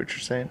bedtime? Is that what you're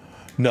saying?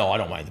 No, I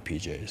don't mind the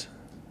PJs.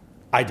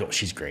 I don't.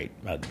 She's great.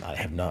 I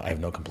have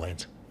no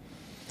complaints.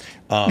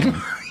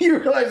 You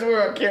realize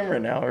we're on camera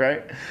now,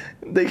 right?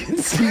 They can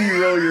see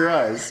you roll your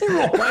eyes.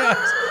 Roll my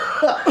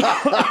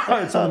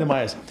eyes. It's only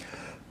my eyes.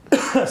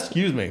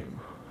 Excuse me.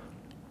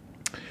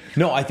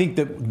 No, I think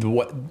that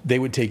what they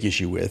would take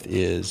issue with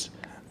is,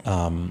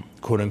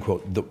 quote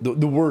unquote,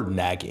 the word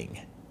nagging.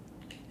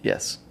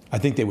 Yes. I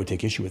think they would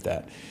take issue with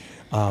that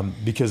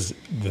because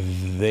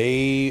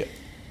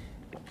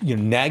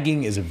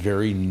nagging is has a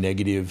very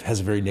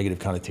negative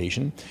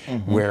connotation,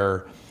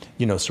 where,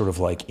 sort of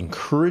like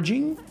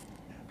encouraging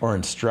or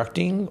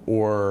instructing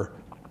or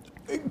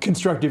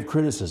constructive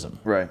criticism.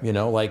 Right.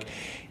 Like,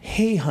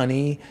 hey,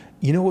 honey,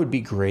 what would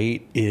be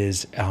great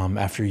is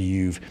after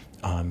you've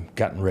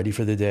gotten ready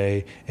for the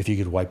day, if you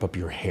could wipe up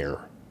your hair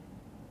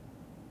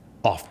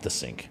off the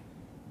sink.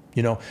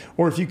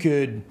 Or if you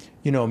could,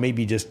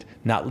 maybe just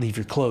not leave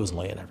your clothes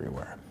laying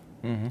everywhere.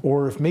 Mm-hmm.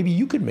 Or if maybe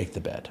you could make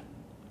the bed,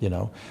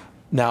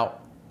 Now,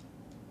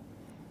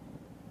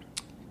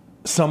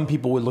 some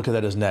people would look at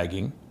that as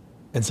nagging,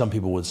 and some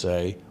people would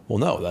say, well,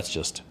 no, that's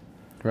just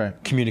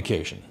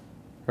communication.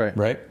 Right.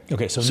 Right?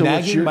 Okay, so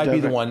nagging might be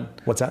the one.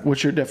 What's that?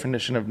 What's your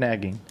definition of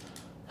nagging?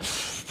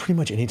 Pretty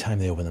much any time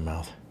they open their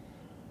mouth.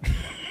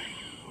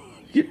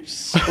 You're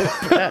so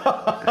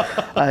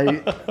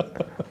bad.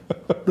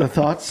 The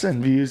thoughts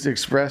and views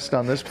expressed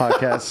on this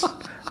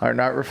podcast are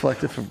not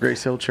reflective of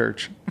Grace Hill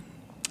Church.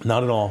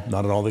 Not at all.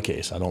 Not at all the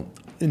case.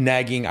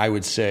 Nagging, I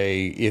would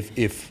say,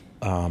 if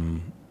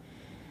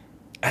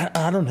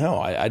I don't know.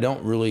 I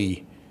don't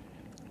really.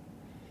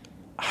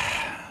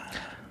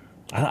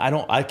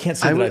 I can't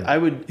say that I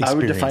would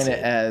define it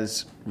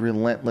as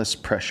relentless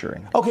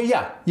pressuring. Okay,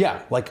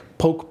 yeah. Like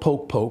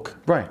poke.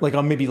 Right. Like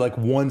on maybe like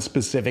one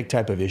specific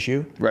type of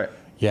issue. Right.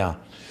 Yeah.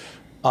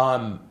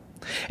 And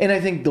I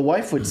think the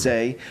wife would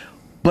say,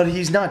 but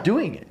he's not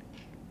doing it.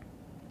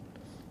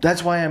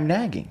 That's why I'm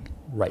nagging.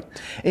 Right.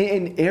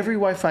 And every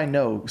wife I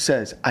know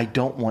says, I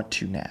don't want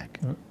to nag.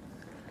 Mm-hmm.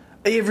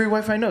 Every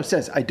wife I know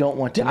says, I don't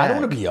want to nag. I don't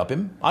want to be up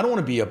him. I don't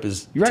want to be up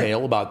his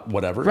tail about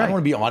whatever. Right. I don't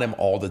want to be on him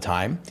all the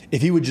time.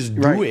 If he would just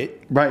do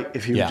it. Right.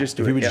 If he would just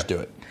do it. If he would just do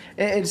it.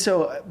 And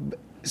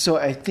so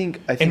I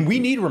think. And we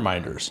need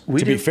reminders,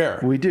 to be fair.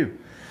 We do.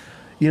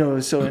 You know, it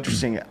was so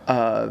interesting.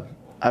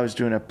 I was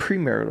doing a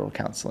premarital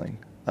counseling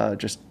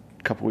just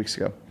a couple weeks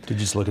ago. Did you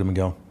just look at him and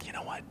go, you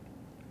know what?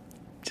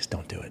 Just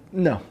don't do it.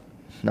 No.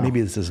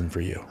 Maybe this isn't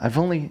for you. I've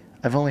only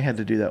had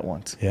to do that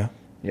once. Yeah?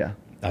 Yeah.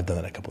 I've done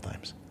that a couple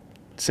times.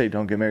 Say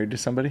don't get married to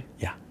somebody?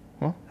 Yeah.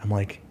 Well, I'm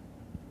like,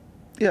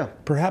 yeah.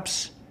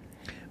 Perhaps.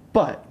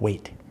 But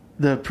wait.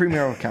 The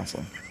premarital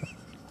counseling.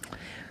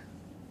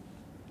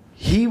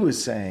 He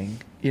was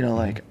saying, you know,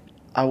 like,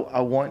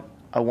 I want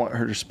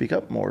her to speak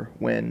up more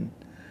when,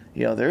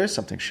 you know, there is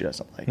something she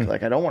doesn't like.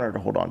 Like, I don't want her to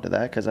hold on to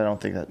that because I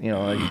don't think that, you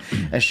know, like,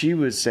 and she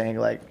was saying,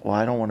 like, well,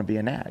 I don't want to be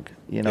a nag.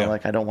 You know,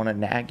 like, I don't want to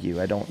nag you.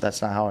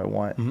 That's not how I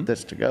want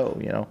this to go,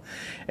 you know.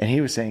 And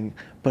he was saying,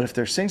 but if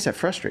there's things that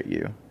frustrate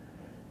you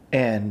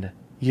and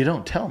you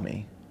don't tell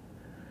me,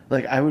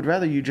 like, I would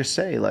rather you just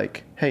say,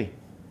 like, hey,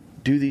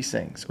 do these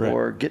things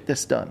or get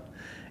this done.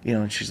 You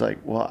know, and she's like,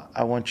 well,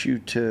 I want you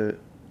to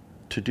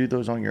do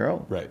those on your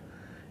own. Right.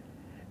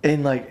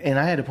 And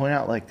I had to point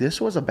out, like, this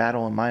was a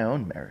battle in my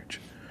own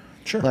marriage.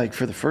 Sure. Like,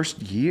 for the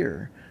first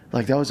year,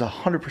 like, that was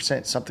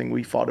 100% something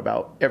we fought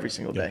about every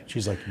single day.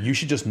 She's like, you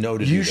should just know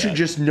to do that. You should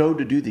just know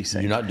to do these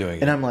things. You're not doing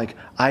it. And I'm like,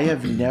 I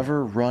have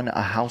never run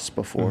a house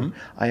before.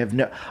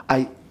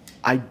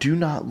 I do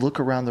not look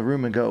around the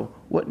room and go,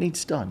 what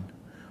needs done?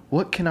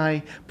 What can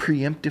I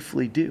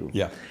preemptively do?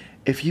 Yeah.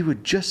 If you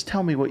would just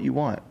tell me what you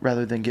want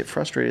rather than get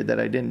frustrated that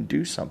I didn't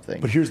do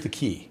something. But here's the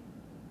key.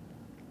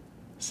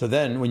 So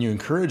then when you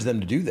encourage them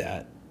to do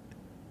that,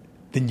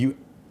 then you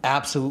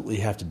absolutely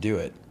have to do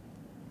it.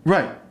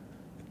 Right.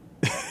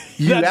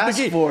 You ask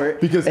for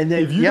it. Because and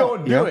then, if you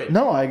don't do it.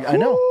 No, I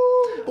know.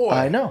 Boy.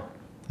 I know.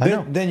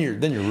 Then you're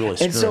really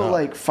screwing And so, up.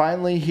 like,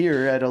 finally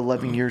here at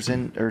 11 years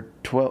in, or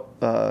 12,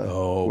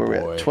 where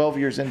we're at, 12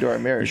 years into our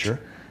marriage. You sure?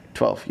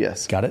 12,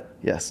 yes. Got it?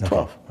 Yes,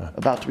 12. Okay.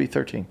 About to be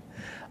 13.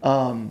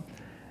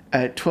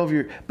 At 12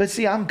 years. But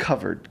see, I'm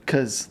covered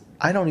because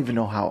I don't even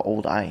know how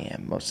old I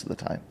am most of the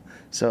time.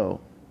 So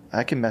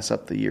I can mess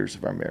up the years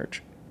of our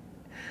marriage.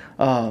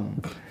 But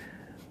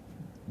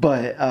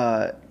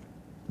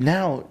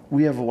now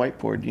we have a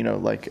whiteboard, you know,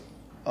 like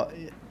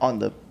on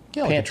the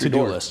pantry like a to-do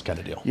door list kind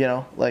of deal. You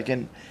know, like,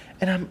 and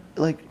I'm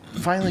like,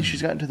 finally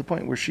she's gotten to the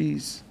point where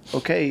she's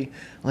okay.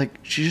 Like,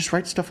 she just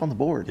writes stuff on the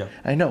board. Yep.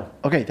 I know.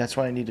 Okay, that's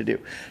what I need to do.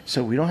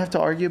 So we don't have to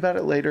argue about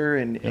it later.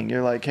 And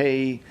you're like,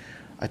 hey,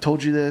 I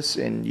told you this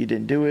and you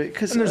didn't do it.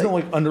 And there's no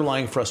like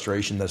underlying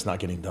frustration that's not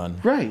getting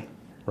done. Right.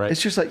 Right.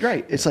 It's just like,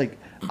 right. It's like,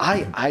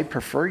 I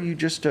prefer you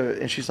just to,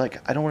 and she's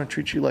like, I don't want to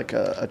treat you like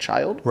a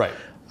child. Right.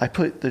 I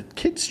put the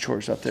kids'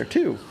 chores up there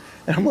too.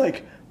 And I'm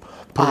like,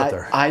 put it up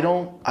there. I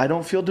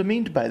don't feel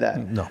demeaned by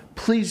that. No.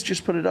 Please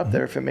just put it up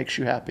there if it makes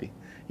you happy.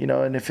 You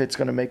know, and if it's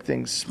going to make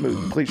things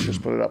smooth, please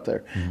just put it up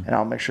there. And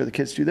I'll make sure the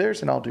kids do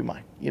theirs and I'll do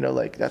mine. You know,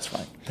 like, that's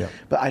fine. Yeah.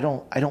 But I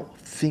don't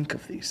think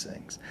of these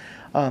things.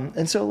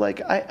 And so,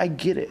 like, I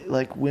get it.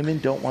 Like, women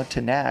don't want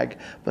to nag,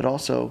 but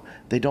also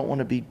they don't want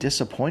to be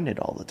disappointed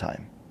all the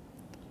time.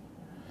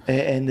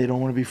 And they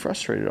don't want to be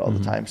frustrated all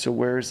the time. So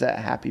where is that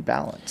happy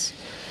balance?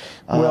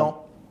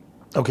 Well,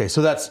 okay,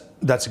 so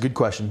that's a good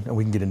question, and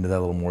we can get into that a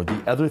little more.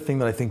 The other thing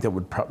that I think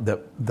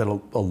that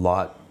a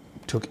lot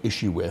took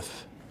issue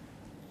with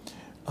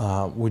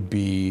would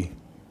be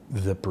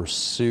the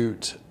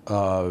pursuit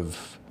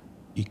of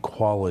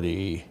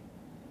equality.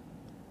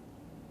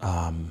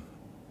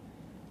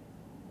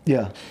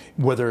 Yeah.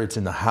 Whether it's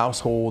in the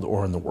household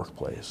or in the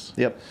workplace.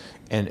 Yep.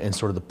 And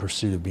sort of the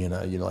pursuit of being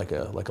like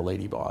a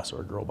lady boss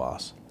or a girl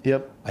boss.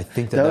 Yep. I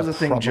think that was the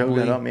thing Joe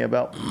got on me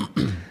about.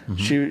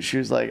 She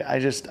was like, I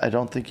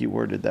don't think you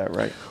worded that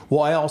right.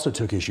 Well, I also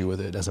took issue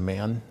with it as a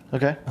man.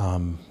 Okay.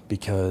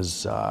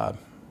 Because we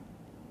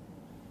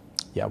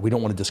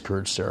don't want to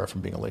discourage Sarah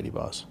from being a lady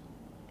boss.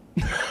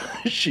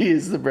 She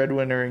is the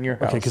breadwinner in your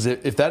house. Okay, because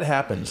if that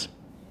happens,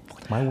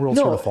 my world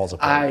sort of falls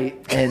apart.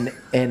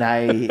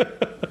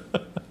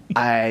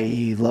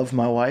 I love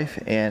my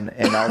wife, and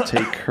I'll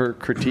take her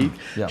critique.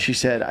 Yeah. She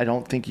said, I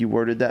don't think you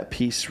worded that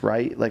piece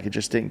right. Like, it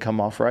just didn't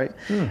come off right.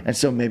 And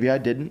so maybe I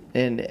didn't,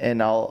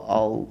 and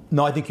I'll...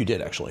 No, I think you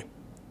did, actually.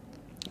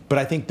 But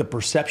I think the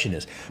perception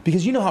is...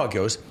 Because you know how it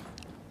goes.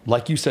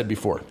 Like you said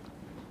before.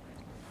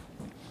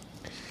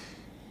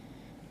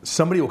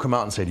 Somebody will come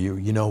out and say to you,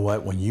 you know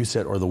what, when you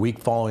said... Or the week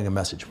following a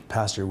message,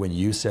 Pastor, when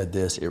you said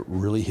this, it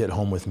really hit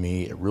home with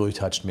me. It really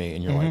touched me.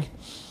 And you're like,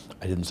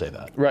 I didn't say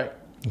that. Right.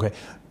 Okay.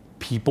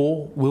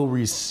 people will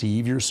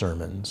receive your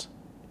sermons.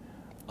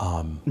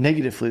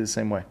 Negatively the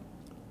same way.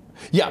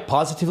 Yeah,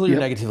 positively or Yep.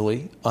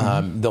 negatively.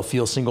 They'll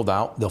feel singled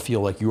out. They'll feel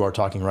like you are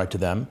talking right to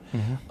them.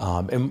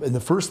 And the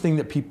first thing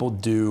that people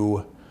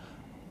do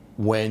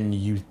when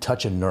you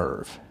touch a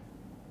nerve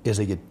is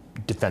they get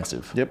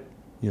defensive. Yep.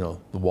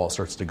 The wall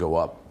starts to go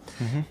up.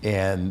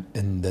 And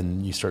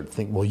then you start to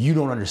think, well, you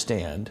don't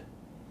understand.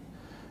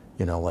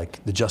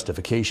 Like the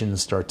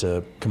justifications start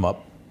to come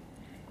up.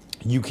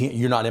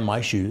 You're not in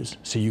my shoes,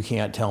 so you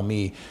can't tell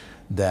me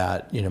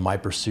that, my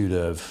pursuit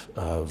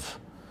of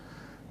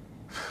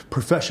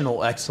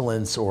professional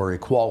excellence or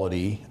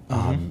equality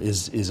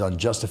is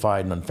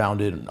unjustified and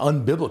unfounded and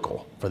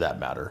unbiblical, for that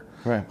matter,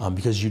 right?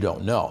 Because you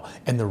don't know.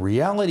 And the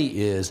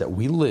reality is that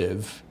we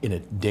live in a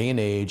day and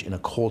age, in a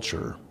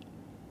culture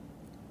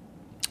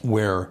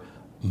where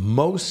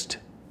most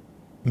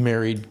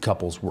married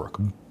couples work.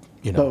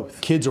 Both.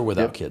 Kids or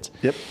without kids.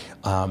 Yep.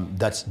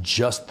 That's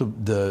just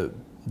the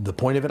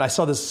point of it. I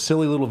saw this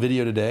silly little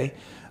video today.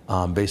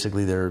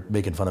 Basically, they're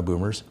making fun of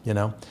boomers.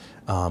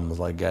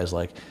 Like guys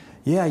like,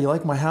 yeah, you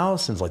like my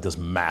house? And it's like this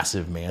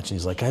massive mansion.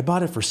 He's like, I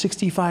bought it for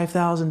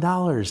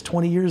 $65,000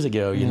 20 years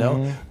ago,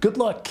 Good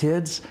luck,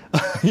 kids.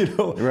 Right.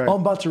 I'm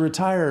about to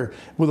retire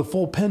with a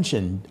full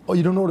pension. Oh,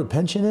 you don't know what a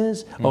pension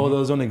is? Oh,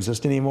 those don't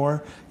exist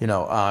anymore.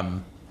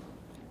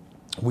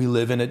 We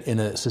live in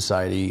a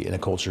society, in a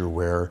culture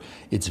where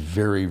it's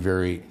very,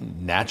 very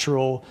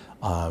natural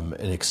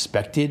and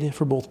expected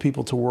for both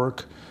people to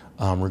work,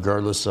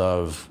 regardless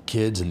of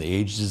kids and the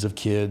ages of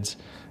kids.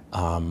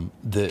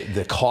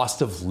 The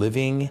cost of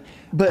living.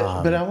 But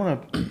I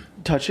want to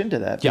touch into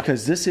that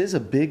because this is a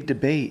big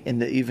debate in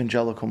the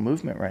evangelical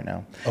movement right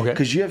now. Okay.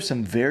 Because you have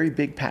some very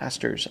big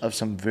pastors of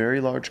some very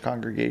large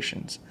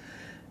congregations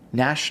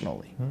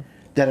nationally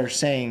that are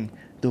saying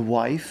the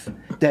wife,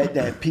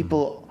 that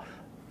people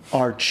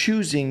are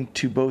choosing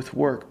to both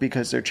work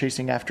because they're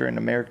chasing after an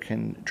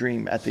American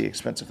dream at the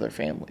expense of their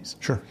families.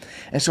 Sure.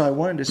 And so I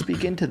wanted to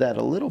speak into that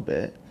a little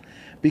bit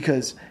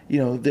because,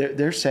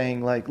 they're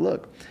saying like,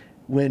 look,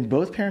 when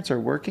both parents are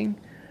working,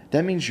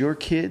 that means your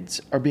kids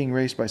are being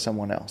raised by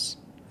someone else.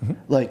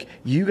 Like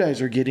you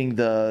guys are getting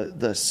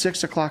the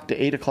 6 o'clock to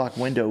 8 o'clock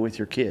window with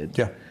your kid.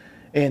 Yeah.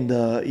 And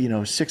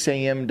the 6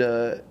 a.m.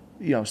 to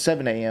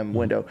 7 a.m.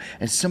 window,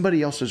 and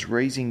somebody else is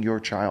raising your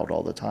child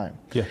all the time.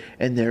 Yeah.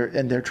 And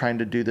they're trying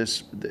to do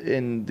this,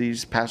 and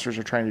these pastors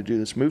are trying to do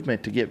this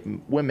movement to get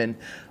women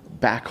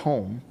back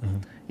home,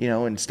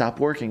 and stop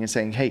working and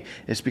saying, hey,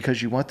 it's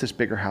because you want this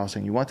bigger house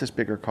and you want this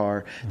bigger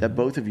car that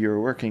both of you are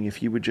working.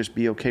 If you would just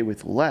be okay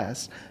with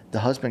less, the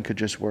husband could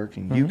just work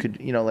and you could,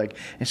 and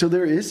so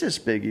there is this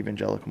big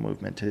evangelical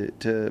movement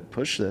to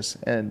push this.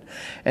 And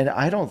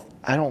I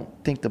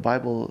don't think the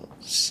Bible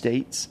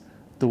states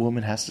the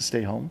woman has to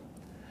stay home.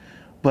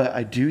 But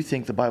I do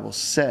think the Bible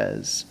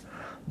says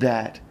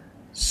that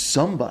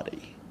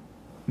somebody,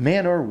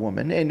 man or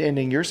woman, and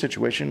in your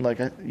situation, like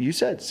you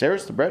said,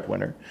 Sarah's the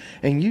breadwinner,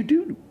 and you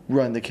do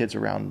run the kids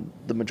around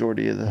the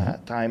majority of the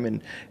time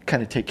and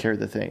kind of take care of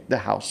the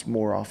house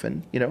more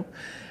often,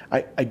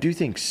 I do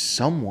think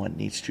someone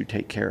needs to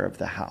take care of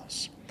the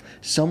house.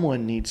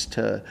 Someone needs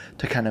to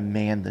kind of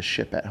man the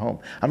ship at home.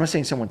 I'm not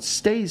saying someone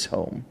stays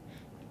home,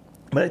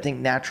 but I think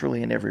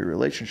naturally in every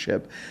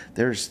relationship,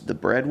 there's the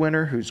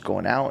breadwinner who's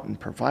going out and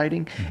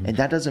providing. And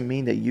that doesn't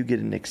mean that you get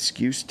an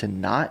excuse to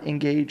not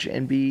engage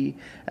and be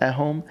at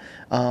home.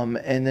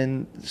 And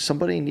then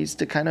somebody needs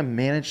to kind of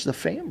manage the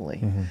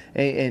family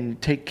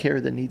and take care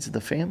of the needs of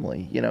the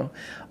family,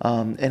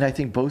 And I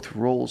think both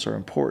roles are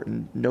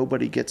important.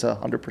 Nobody gets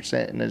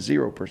 100% and a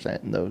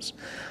 0% in those.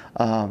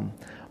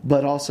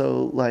 But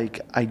also,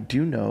 like, I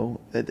do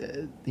know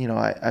that,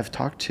 I've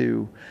talked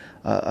to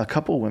a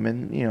couple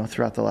women,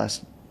 throughout the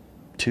last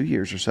 2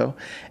 years or so,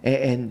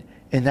 and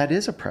that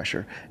is a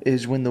pressure.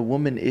 Is when the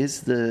woman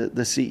is the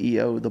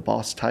CEO, the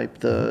boss type,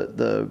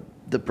 the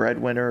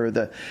breadwinner,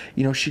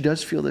 or she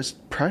does feel this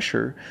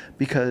pressure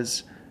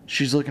because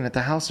she's looking at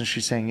the house and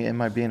she's saying,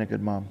 "Am I being a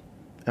good mom?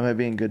 Am I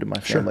being good to my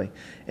family?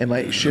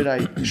 Should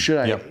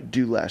I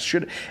do less?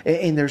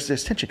 And there's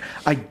this tension.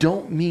 I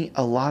don't meet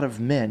a lot of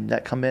men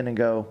that come in and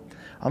go,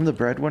 "I'm the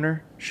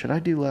breadwinner. Should I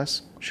do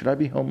less? Should I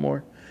be home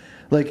more?"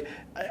 Like,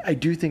 I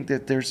do think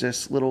that there's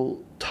this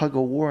little tug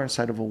of war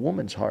inside of a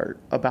woman's heart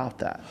about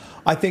that.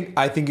 I think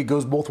it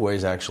goes both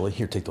ways, actually.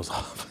 Here, take those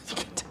off.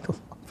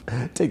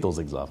 Take those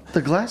things off.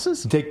 The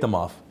glasses? Take them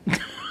off.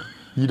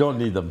 You don't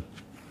need them.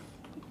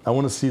 I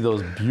want to see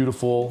those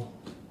beautiful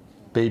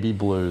baby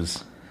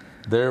blues.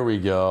 There we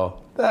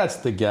go. That's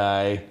the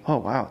guy. Oh,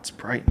 wow. It's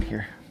bright in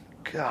here.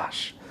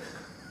 Gosh.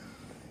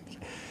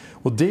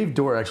 Well, Dave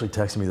Dorr actually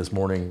texted me this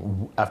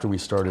morning after we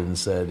started and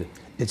said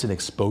it's an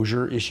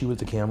exposure issue with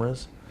the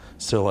cameras.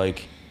 So,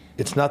 like,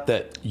 it's not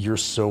that you're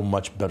so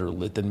much better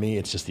lit than me.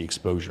 It's just the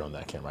exposure on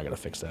that camera. I got to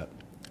fix that.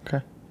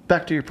 Okay.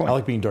 Back to your point. I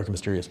like being dark and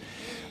mysterious.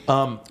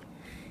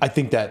 I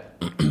think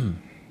that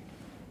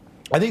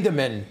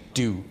men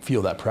do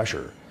feel that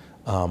pressure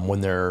when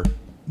they're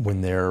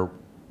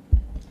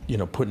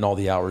putting all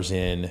the hours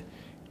in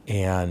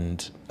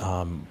and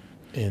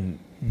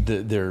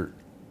they're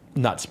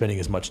not spending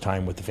as much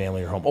time with the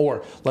family or home.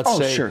 Or let's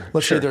sure.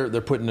 say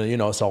they're putting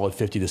a solid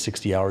 50 to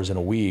 60 hours in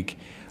a week,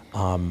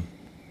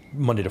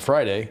 Monday to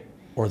Friday,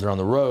 or they're on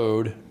the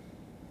road,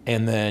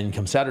 and then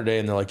come Saturday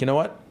and they're like, you know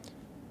what,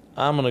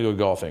 I'm going to go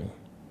golfing.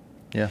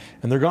 Yeah.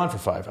 And they're gone for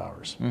 5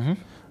 hours.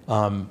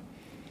 Mm-hmm.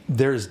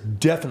 There's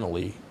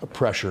definitely a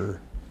pressure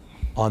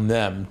on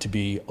them to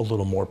be a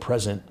little more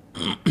present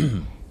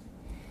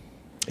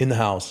in the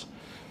house,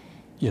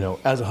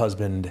 as a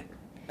husband,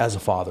 as a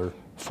father,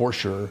 for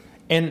sure.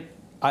 And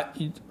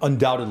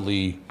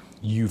undoubtedly,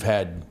 you've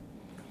had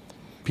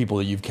people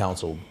that you've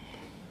counseled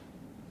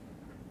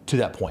to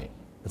that point.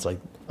 It's like,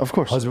 of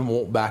course, husband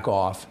won't back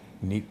off.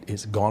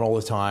 He's gone all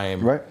the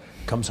time. Right.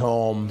 Comes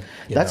home.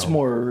 That's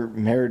more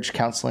marriage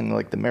counseling.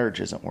 Like the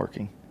marriage isn't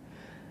working.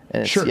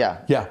 And sure.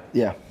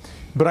 Yeah.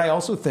 But I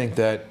also think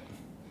that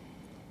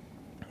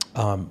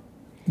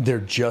there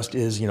just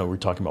is. We're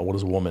talking about what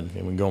is a woman,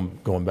 and we're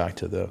going back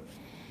to the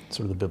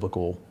sort of the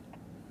biblical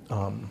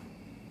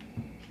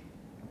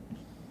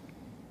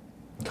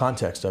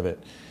context of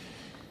it.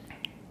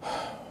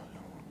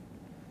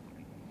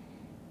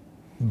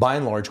 By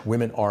and large,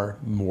 women are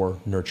more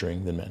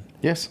nurturing than men.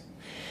 Yes.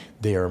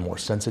 They are more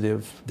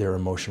sensitive. They're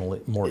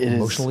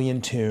emotionally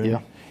in tune.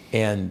 Yeah.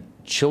 And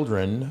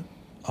children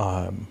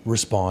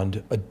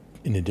respond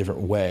in a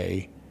different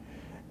way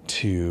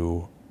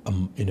to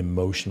an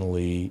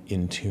emotionally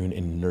in tune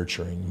and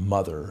nurturing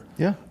mother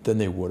than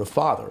they would a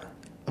father.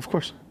 Of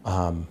course.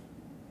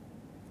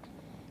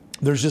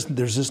 There's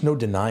just no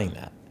denying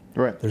that.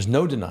 Right. There's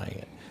no denying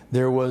it.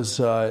 There was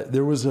a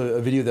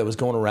video that was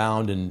going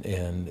around, and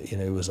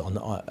it was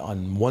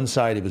on one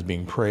side it was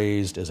being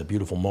praised as a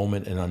beautiful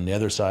moment, and on the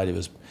other side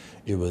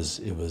it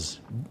was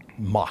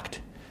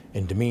mocked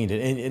and demeaned,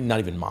 and not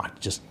even mocked,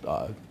 just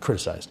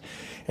criticized.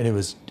 And it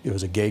was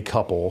a gay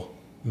couple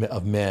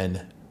of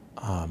men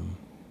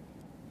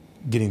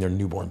getting their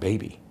newborn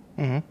baby,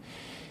 mm-hmm.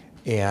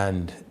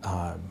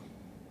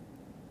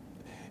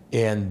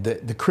 and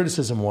the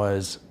criticism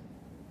was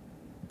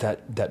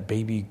that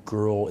baby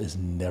girl is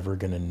never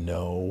going to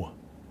know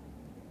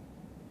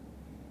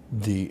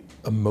the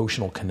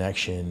emotional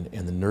connection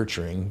and the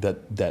nurturing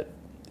that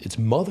its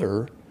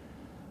mother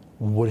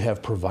would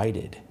have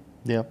provided.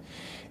 Yeah.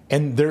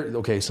 And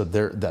so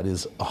that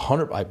is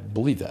 100. I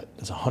believe that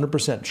is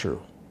 100%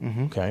 true.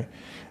 Mm-hmm. Okay.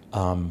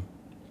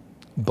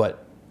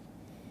 But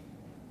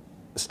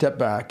step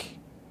back,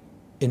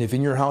 and if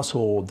in your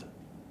household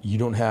you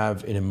don't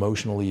have an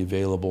emotionally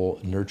available,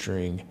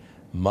 nurturing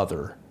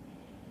mother.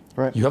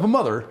 Right. You have a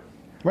mother,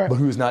 right, but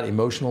who is not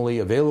emotionally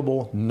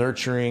available,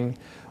 nurturing,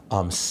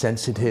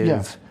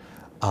 sensitive.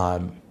 Yeah.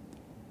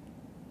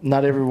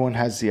 Not everyone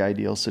has the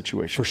ideal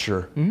situation. For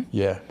sure. Mm-hmm.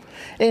 Yeah.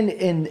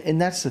 And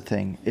that's the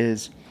thing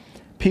is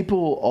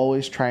people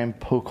always try and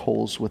poke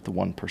holes with the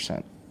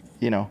 1%,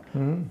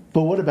 Mm-hmm.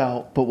 But what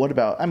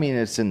about, I mean,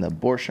 it's in the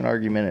abortion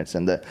argument, it's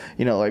in the,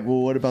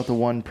 what about the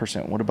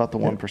 1%? What about the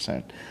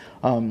 1%?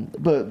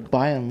 But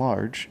by and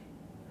large,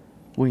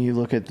 when you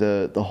look at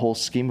the whole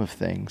scheme of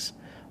things,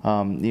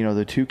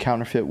 the two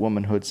counterfeit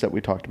womanhoods that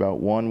we talked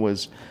about. One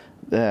was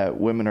that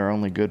women are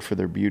only good for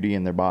their beauty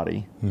and their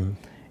body. Mm-hmm.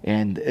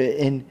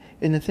 And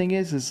the thing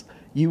is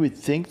you would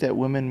think that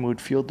women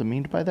would feel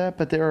demeaned by that,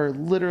 but there are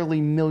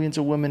literally millions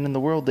of women in the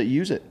world that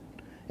use it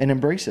and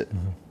embrace it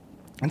mm-hmm.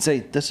 and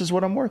say, this is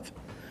what I'm worth.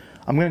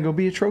 I'm going to go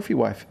be a trophy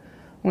wife.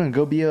 I'm going to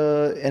go be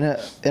an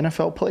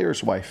NFL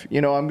player's wife.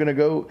 I'm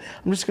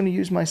just going to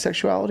use my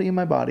sexuality and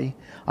my body.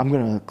 I'm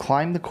going to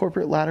climb the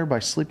corporate ladder by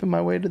sleeping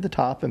my way to the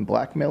top and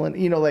blackmailing,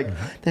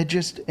 mm-hmm. That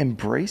just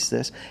embrace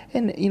this.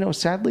 And,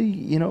 sadly,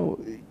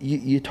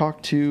 you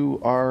talk to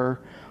our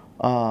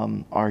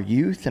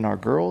youth and our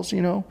girls,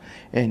 and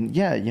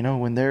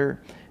when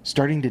they're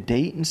starting to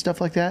date and stuff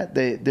like that,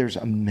 there's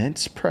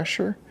immense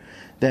pressure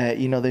that,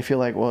 they feel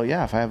like, well,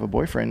 yeah, if I have a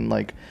boyfriend,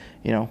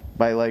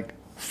 by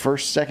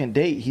first, second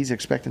date, he's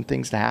expecting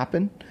things to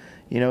happen.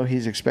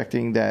 He's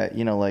expecting that,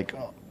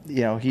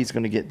 he's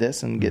going to get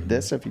this and get mm-hmm.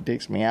 this if he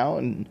takes me out.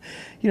 And,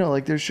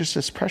 there's just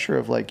this pressure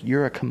of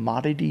you're a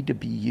commodity to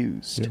be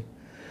used.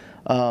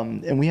 Yeah.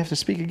 And we have to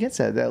speak against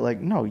that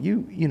no,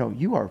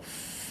 you are,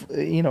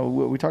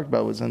 what we talked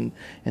about was in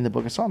the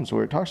book of Psalms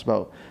where it talks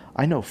about,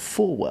 I know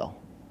full well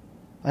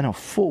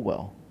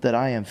that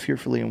I am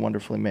fearfully and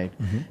wonderfully made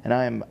mm-hmm.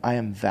 and I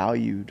am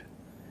valued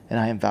and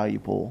I am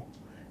valuable.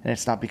 And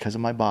it's not because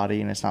of my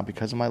body, and it's not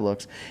because of my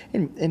looks.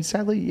 And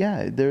sadly,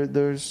 yeah,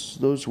 there's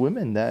those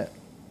women that,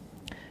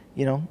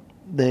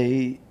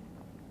 they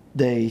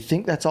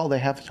think that's all they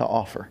have to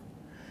offer.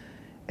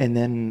 And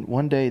then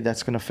one day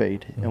that's going to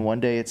fade, mm-hmm. and one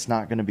day it's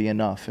not going to be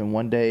enough, and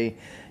one day,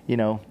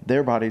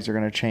 their bodies are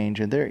going to change,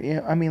 and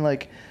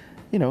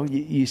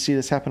you see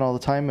this happen all the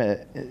time.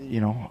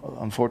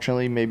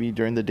 Unfortunately, maybe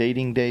during the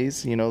dating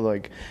days,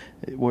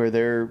 where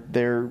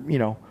they're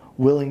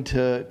willing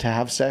to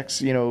have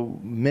sex,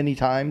 many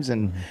times,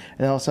 and, mm-hmm.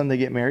 and all of a sudden they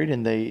get married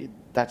and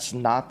that's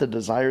not the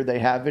desire they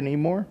have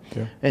anymore.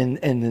 Yeah. And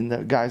then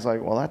the guy's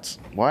like, well, that's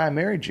why I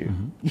married you.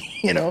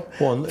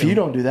 Mm-hmm. Well, if you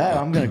don't do that,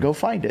 I'm going to go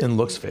find it. And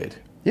looks fade.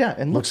 Yeah,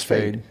 and looks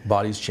fade.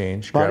 Bodies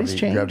change. Bodies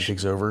change. Gravity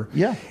takes over.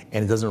 Yeah.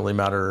 And it doesn't really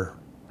matter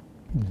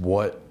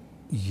what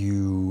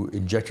you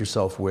inject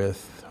yourself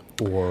with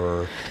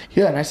or...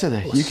 Yeah, and I said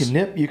that. You can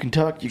nip, you can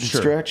tuck, you can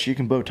stretch, you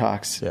can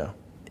Botox. Yeah.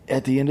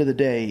 At the end of the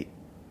day,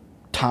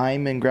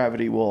 time and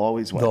gravity will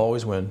always win. They'll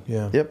always win,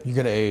 yeah. Yep. You're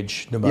going to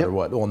age no matter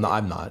what. Well, no,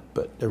 I'm not,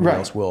 but everybody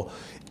else will.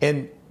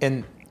 And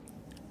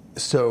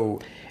so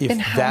if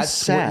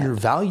that's what your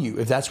value,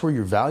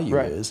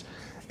 is,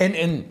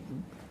 and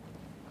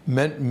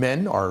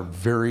men are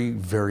very,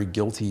 very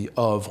guilty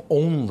of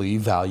only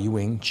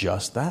valuing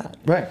just that.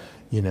 Right.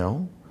 You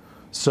know?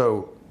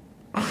 So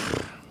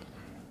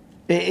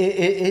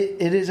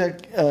it is a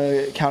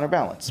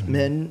counterbalance.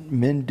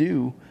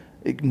 Mm-hmm.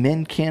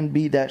 Men can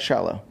be that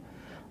shallow,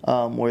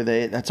 where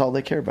that's all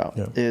they care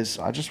about is,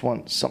 I just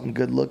want something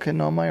good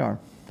looking on my arm.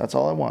 That's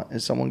all I want,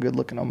 is someone good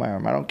looking on my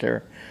arm. I don't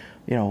care,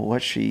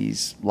 what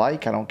she's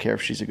like. I don't care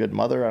if she's a good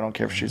mother. I don't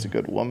care if she's a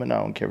good woman.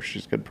 I don't care if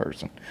she's a good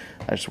person.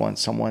 I just want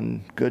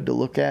someone good to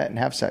look at and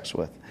have sex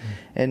with.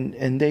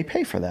 And they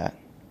pay for that,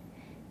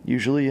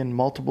 usually in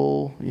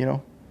multiple,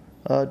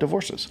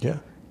 divorces. Yeah.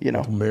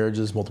 Multiple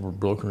marriages, multiple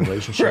broken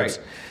relationships.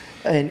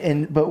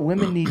 Right. But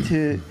women need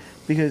to,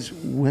 because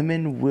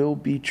women will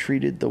be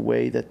treated the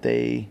way that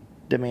they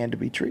demand to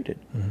be treated.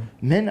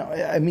 Mm-hmm. Men,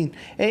 I mean,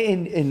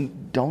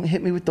 and don't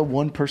hit me with the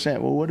 1%.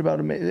 Well, what about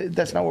a man?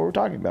 That's not what we're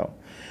talking about.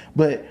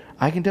 But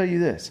I can tell you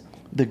this: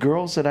 the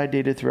girls that I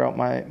dated throughout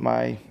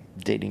my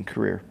dating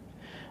career,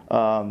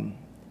 I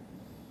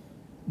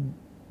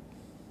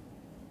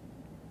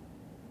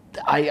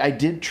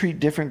did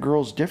treat different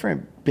girls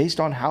different based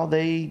on how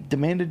they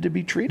demanded to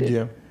be treated.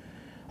 Yeah.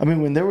 I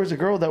mean, when there was a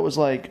girl that was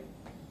like,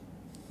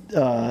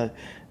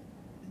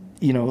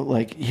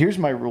 like, here's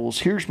my rules,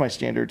 here's my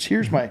standards,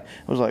 I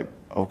was like,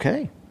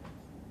 okay,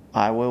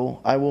 I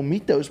will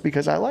meet those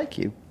because I like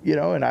you,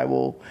 and I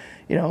will,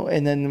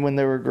 and then when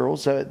there were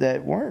girls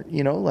that weren't,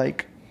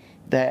 like,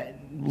 that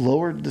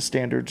lowered the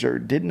standards or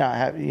did not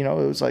have, it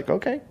was like,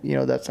 okay,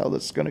 that's how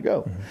this is going to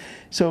go. Mm-hmm.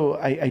 So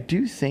I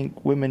do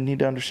think women need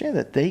to understand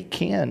that they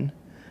can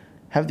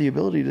have the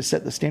ability to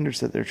set the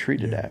standards that they're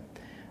treated at.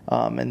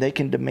 And they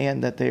can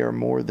demand that they are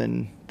more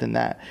than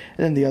that.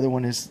 And then the other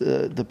one is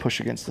the push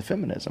against the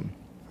feminism.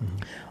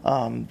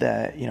 Mm-hmm.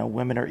 That,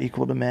 women are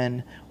equal to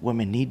men.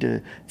 Women need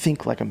to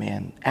think like a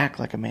man, act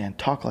like a man,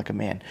 talk like a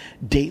man,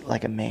 date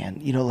like a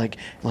man,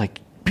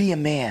 like be a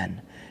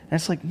man. And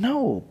it's like,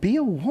 no, be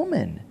a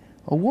woman.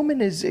 A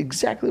woman is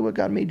exactly what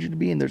God made you to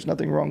be, and there's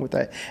nothing wrong with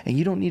that. And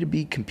you don't need to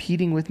be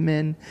competing with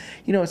men.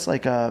 It's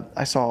like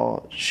I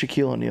saw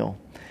Shaquille O'Neal.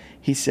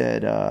 He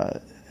said,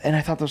 and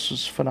I thought this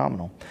was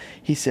phenomenal.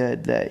 He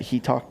said that he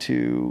talked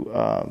to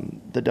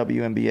the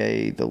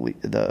WNBA,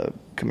 the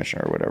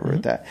commissioner or whatever,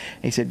 at that.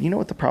 And he said, you know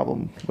what the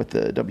problem with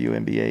the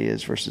WNBA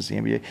is versus the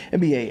NBA?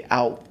 NBA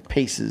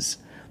outpaces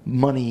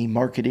money,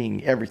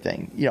 marketing,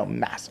 everything,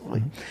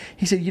 massively. Mm-hmm.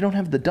 He said, you don't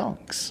have the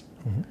dunks.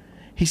 Mm-hmm.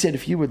 He said,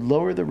 if you would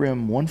lower the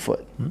rim 1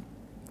 foot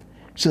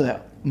so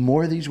that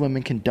more of these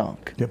women can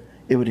dunk,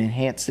 it would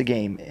enhance the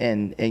game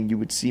and you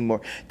would see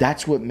more.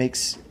 That's what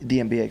makes the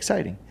NBA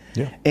exciting.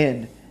 Yeah.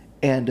 And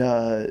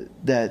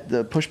that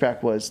the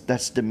pushback was,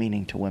 that's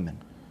demeaning to women.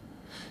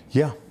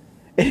 Yeah.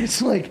 And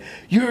it's like,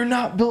 you're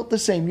not built the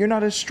same. You're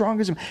not as strong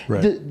as them.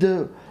 Right.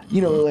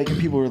 Like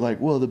people were like,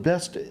 well, the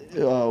best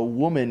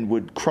woman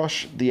would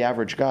crush the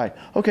average guy.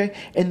 Okay.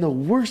 And the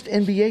worst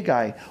NBA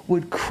guy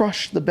would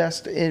crush the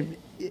best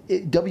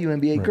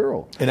WNBA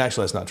girl. And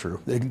actually, that's not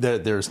true.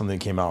 There's something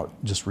that came out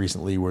just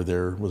recently where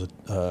there was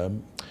a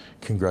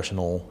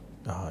congressional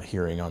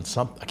hearing on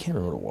I can't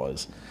remember what it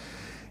was.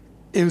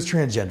 It was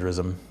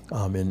transgenderism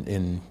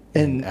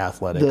in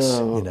athletics,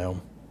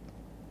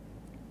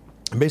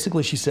 And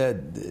basically, she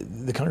said,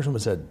 the congresswoman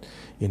said,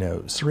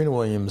 Serena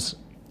Williams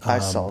I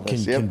saw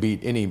this. Can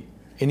beat any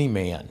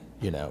man,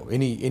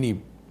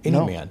 any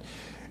man,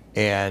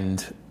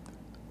 and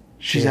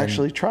she's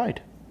actually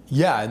tried.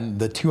 Yeah, and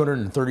the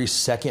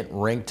 232nd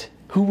ranked,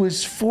 who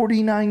was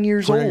 49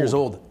 years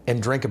old,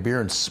 and drank a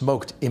beer and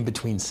smoked in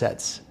between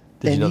sets.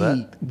 Did you know that?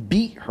 And he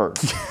beat her,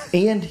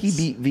 and he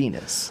beat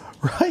Venus.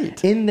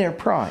 Right. In their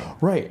prime.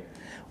 Right.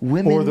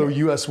 Women, or the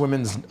U.S.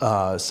 women's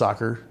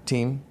soccer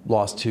team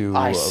lost to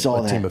a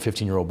team of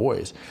 15-year-old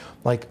boys.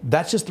 Like,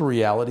 that's just the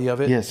reality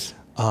of it. Yes.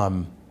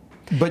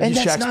 But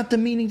that's not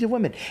demeaning to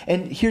women.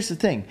 And here's the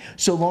thing.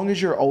 So long as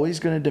you're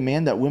always going to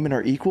demand that women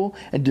are equal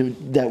and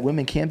that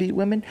women can beat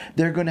women,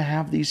 they're going to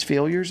have these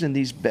failures and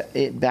these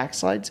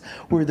backslides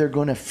where they're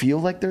going to feel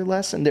like they're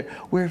less.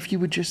 Where if you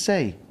would just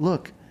say,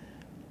 look,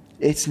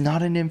 it's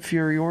not an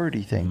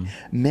inferiority thing.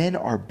 Mm-hmm. Men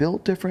are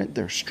built different.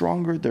 They're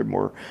stronger. They're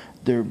more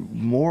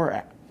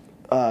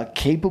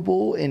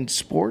capable in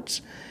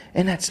sports.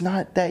 And that's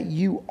not that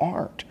you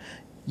aren't.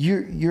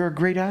 You're a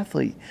great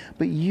athlete,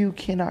 but you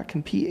cannot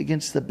compete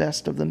against the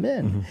best of the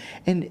men. Mm-hmm.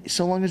 And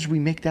so long as we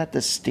make that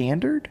the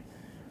standard,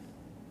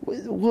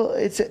 Well,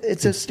 it's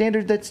a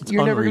standard that's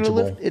you're never going to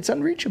live. It's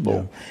unreachable.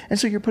 Yeah. And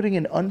so you're putting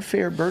an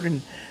unfair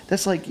burden.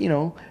 That's like,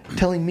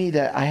 telling me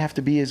that I have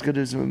to be as good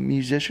as a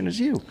musician as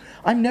you.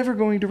 I'm never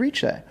going to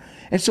reach that.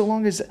 And so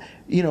long as,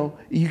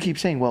 you keep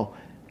saying, well,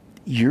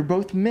 you're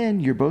both men,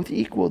 you're both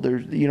equal.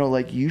 There's,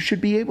 you should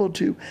be able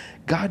to.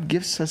 God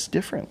gifts us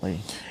differently.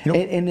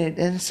 And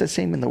it's the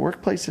same in the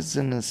workplace. It's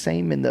the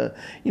same in the,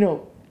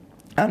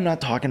 I'm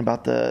not talking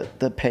about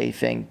the pay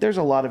thing. There's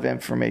a lot of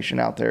information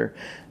out there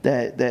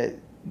that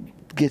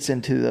gets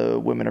into the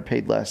women are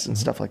paid less and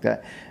stuff like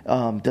that.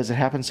 Does it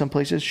happen some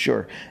places?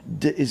 Sure.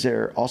 Is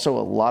there also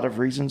a lot of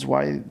reasons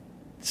why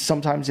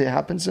sometimes it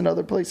happens in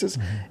other places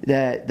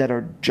that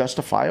are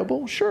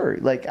justifiable? Sure.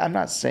 Like, I'm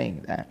not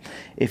saying that.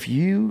 If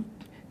you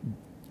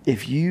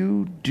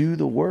do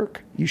the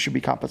work, you should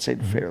be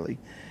compensated fairly.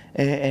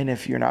 And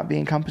if you're not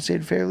being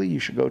compensated fairly, you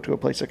should go to a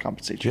place that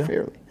compensates you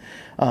fairly.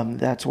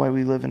 That's why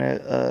we live in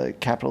a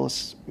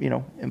capitalist,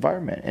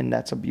 environment, and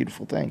that's a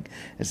beautiful thing.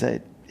 Is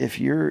that if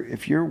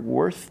you're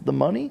worth the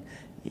money,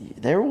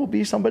 there will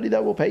be somebody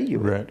that will pay you.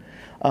 Right.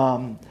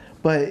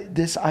 But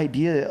this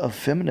idea of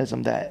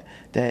feminism that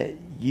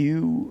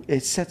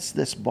it sets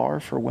this bar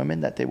for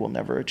women that they will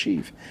never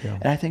achieve,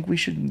 and I think we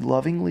should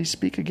lovingly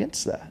speak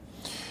against that.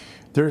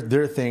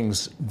 There are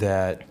things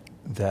that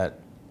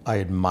I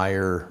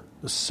admire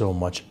so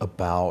much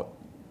about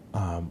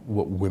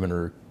what women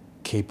are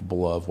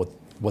capable of,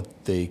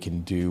 what they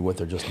can do, what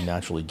they're just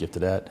naturally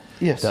gifted at.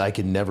 Yes. That I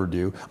could never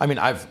do. I mean,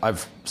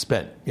 I've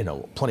spent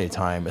plenty of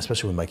time,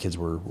 especially when my kids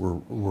were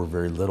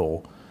very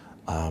little.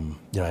 I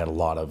had a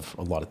lot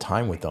of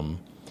time with them,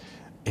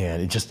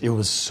 and it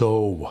was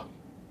so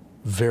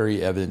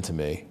very evident to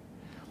me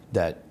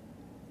that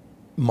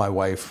my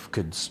wife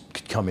could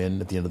come in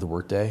at the end of the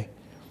workday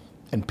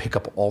and pick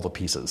up all the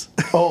pieces.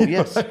 Oh,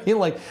 yes. I mean,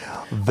 like,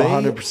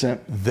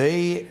 100%.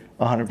 They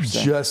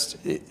 100%. just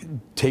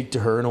take to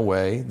her in a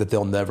way that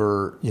they'll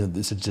never,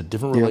 this is a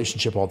different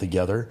relationship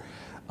altogether.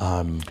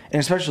 And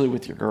especially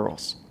with your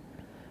girls.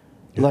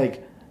 Yeah.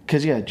 Like,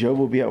 because, Joe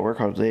will be at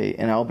work all day,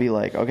 and I'll be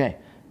like, okay,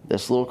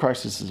 this little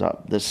crisis is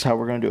up. This is how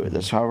we're going to do it.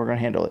 This is how we're going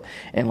to handle it.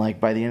 And, like,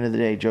 by the end of the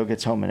day, Joe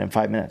gets home, and in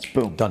 5 minutes,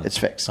 boom, done. It's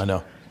fixed. I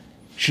know.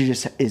 She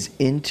just is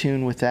in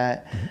tune with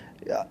that.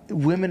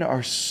 Women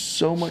are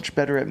so much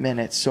better at men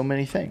at so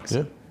many things.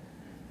 Yeah.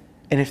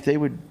 And if they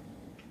would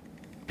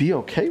be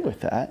okay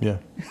with that,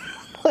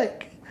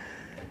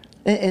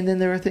 and then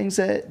there are things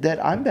that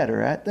I'm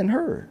better at than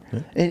her. Yeah.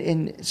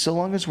 And so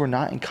long as we're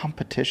not in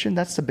competition,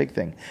 that's the big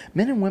thing.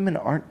 Men and women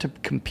aren't to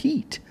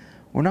compete.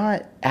 We're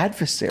not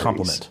adversaries.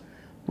 Complement.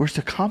 We're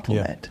to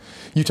complement.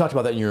 Yeah. You talked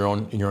about that in your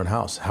own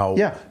house, how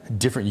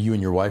different you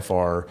and your wife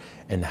are,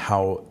 and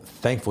how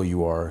thankful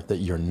you are that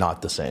you're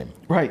not the same.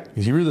 Right.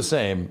 Because if you were the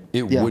same,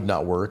 it would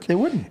not work. It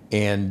wouldn't.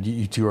 And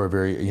you two are a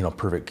very,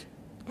 perfect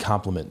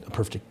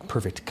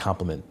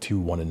complement to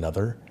one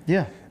another.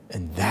 Yeah.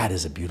 And that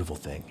is a beautiful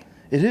thing.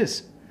 It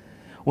is.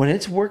 When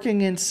it's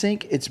working in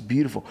sync, it's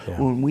beautiful.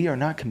 Yeah. When we are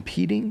not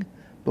competing,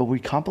 but we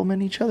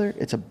complement each other,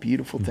 it's a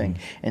beautiful thing.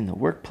 In the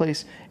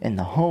workplace, in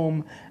the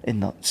home, in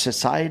the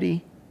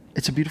society,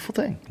 it's a beautiful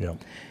thing. Yeah.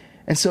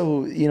 And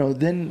so,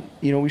 then,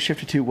 we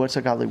shifted to what's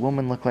a godly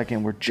woman look like,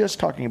 and we're just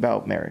talking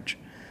about marriage.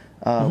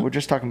 We're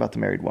just talking about the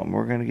married woman.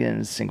 We're going to get into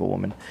the single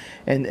woman.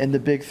 And the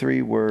big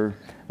three were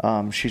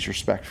she's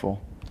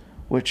respectful,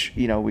 which,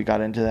 we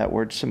got into that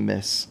word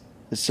submission.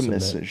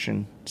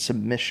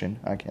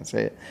 I can't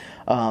say it.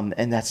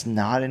 And that's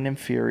not an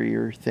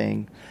inferior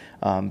thing,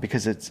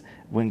 because it's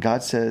when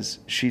God says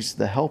she's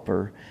the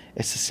helper,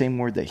 it's the same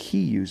word that he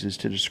uses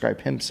to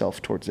describe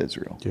himself towards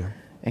Israel. Yeah.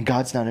 And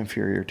God's not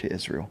inferior to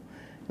Israel.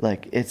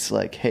 Like, it's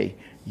like, hey,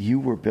 you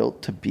were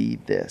built to be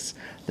this,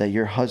 that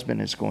your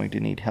husband is going to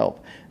need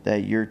help,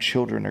 that your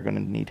children are going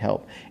to need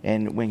help.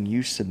 And when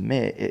you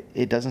submit,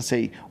 it doesn't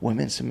say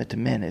women submit to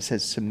men. It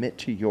says submit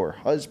to your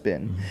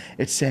husband.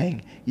 It's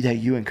saying that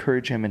you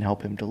encourage him and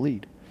help him to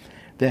lead.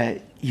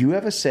 That you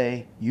have a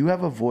say, you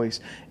have a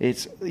voice.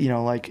 It's,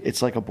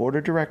 it's like a board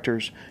of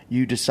directors.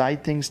 You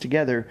decide things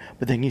together,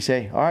 but then you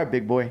say, all right,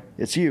 big boy,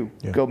 it's you.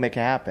 Yeah. Go make it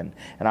happen.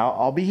 And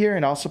I'll be here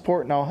and I'll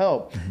support and I'll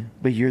help.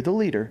 But you're the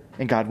leader,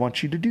 and God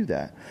wants you to do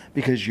that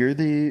because you're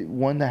the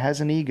one that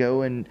has an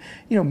ego. And,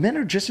 men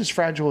are just as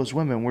fragile as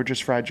women. We're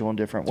just fragile in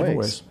different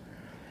ways.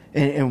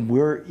 And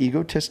we're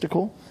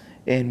egotistical,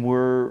 and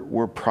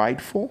we're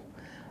prideful.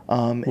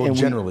 And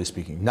generally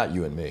speaking, not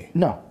you and me.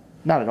 No,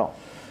 not at all.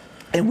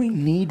 And we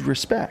need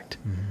respect.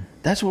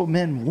 That's what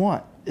men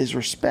want, is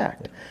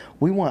respect.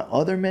 We want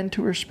other men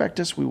to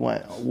respect us. We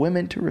want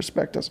women to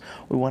respect us.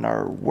 We want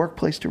our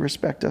workplace to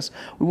respect us.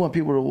 We want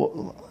people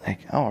to,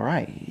 like, all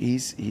right,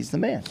 he's the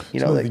man.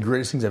 Some of the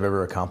greatest things I've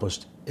ever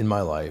accomplished in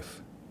my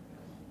life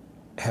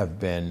have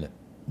been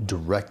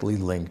directly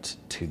linked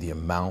to the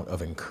amount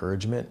of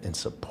encouragement and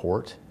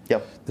support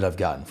that I've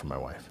gotten from my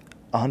wife.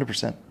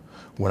 100%.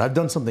 When I've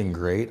done something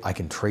great, I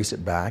can trace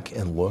it back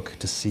and look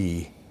to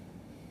see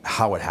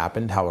how it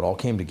happened, how it all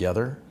came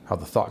together, how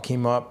the thought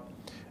came up,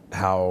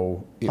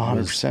 how it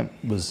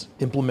was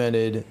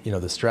implemented,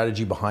 the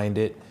strategy behind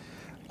it.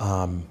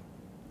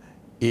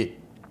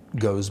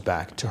 goes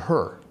back to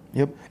her.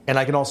 Yep. And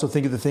I can also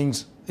think of the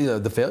things,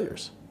 the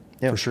failures,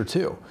 Yep. for sure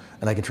too.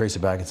 And I can trace it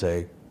back and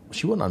say,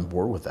 she wasn't on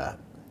board with that.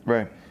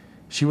 Right.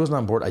 She wasn't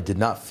on board. I did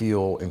not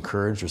feel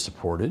encouraged or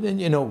supported,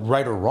 and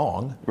right or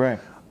wrong. Right.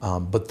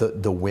 But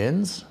the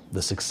wins,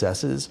 the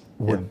successes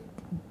were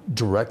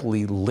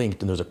directly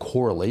linked, and there's a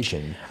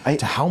correlation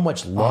to how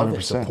much love 100%.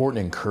 and support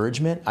and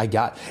encouragement I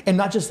got. And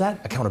not just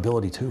that,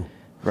 accountability too.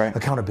 Right.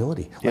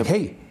 Accountability. Yep. Like,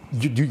 hey,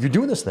 you're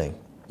doing this thing.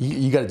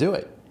 You got to do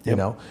it.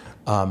 Yep.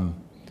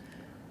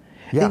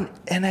 Yeah.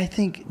 And I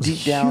think deep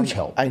huge down,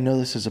 help. I know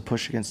this is a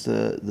push against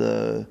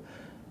the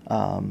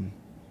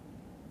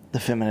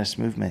feminist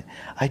movement.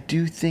 I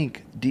do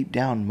think deep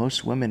down,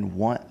 most women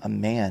want a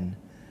man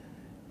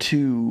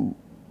to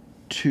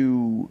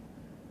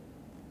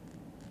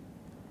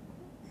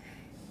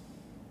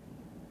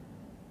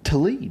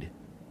lead.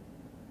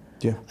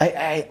 Yeah.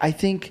 I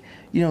think,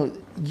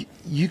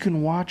 you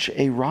can watch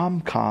a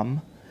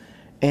rom-com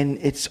and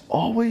it's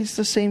always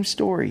the same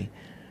story.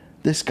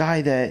 This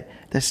guy that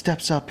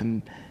steps up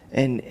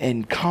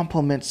and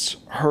compliments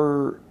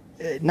her,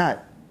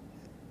 not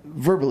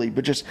verbally,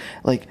 but just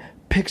like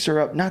picks her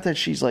up. Not that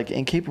she's like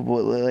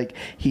incapable, like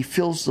he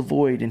fills the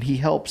void and he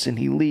helps and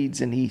he leads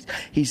and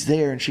he's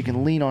there and she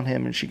can lean on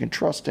him and she can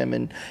trust him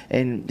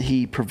and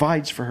he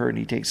provides for her and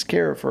he takes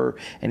care of her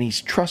and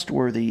he's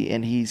trustworthy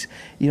and he's,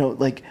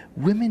 like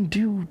women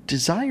do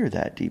desire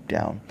that deep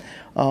down.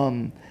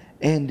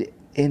 And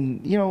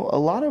a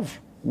lot of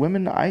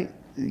women,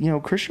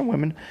 Christian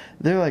women,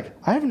 they're like,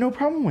 I have no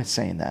problem with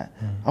saying that.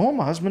 I want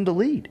my husband to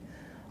lead.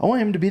 I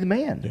want him to be the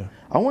man. Yeah.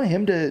 I want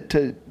him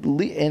to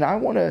lead, and I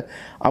want to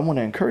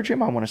encourage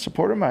him. I want to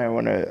support him. I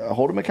want to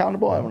hold him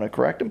accountable. I want to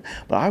correct him.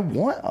 But I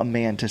want a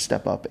man to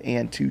step up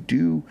and to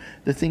do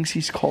the things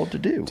he's called to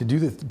do.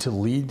 To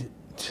lead,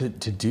 to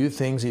do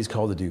things he's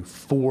called to do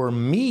for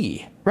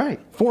me.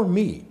 Right. For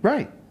me.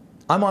 Right.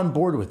 I'm on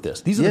board with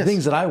this. These are the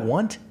things that I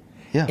want.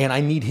 Yeah. And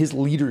I need his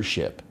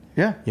leadership.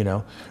 Yeah.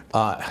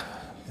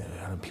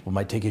 People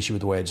might take issue with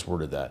the way I just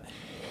worded that.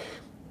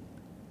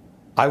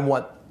 I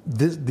want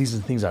this. These are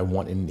the things I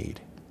want and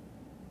need.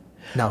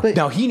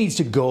 Now he needs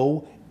to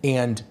go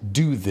and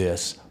do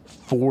this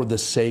for the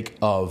sake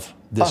of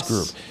this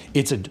group.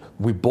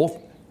 We're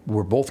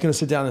both going to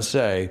sit down and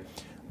say,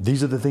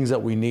 these are the things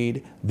that we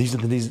need. These are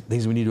the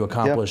things we need to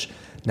accomplish.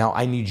 Yep. Now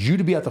I need you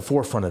to be at the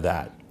forefront of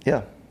that.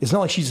 Yeah. It's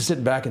not like she's just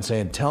sitting back and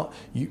saying, Tell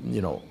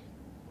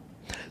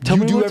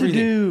me what everything.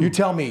 to do. You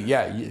tell me.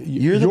 Yeah,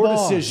 you're the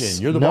boss.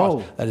 Decision. You're the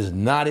boss. That is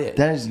not it.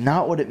 That is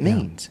not what it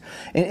means.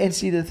 And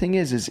see, the thing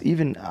is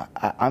even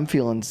I'm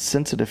feeling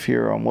sensitive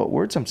here on what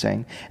words I'm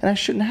saying, and I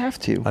shouldn't have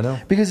to. I know.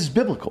 Because it's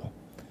biblical.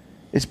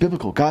 It's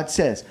biblical. God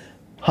says,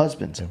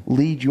 husbands,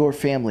 lead your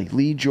family,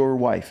 lead your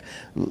wife.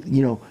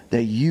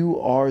 That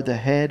you are the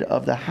head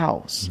of the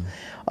house.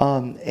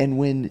 Mm-hmm. And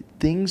when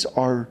things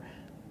are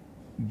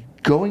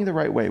going the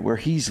right way, where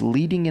he's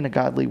leading in a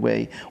godly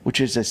way, which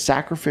is a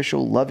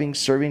sacrificial, loving,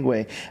 serving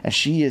way, and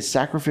she is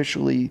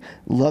sacrificially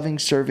loving,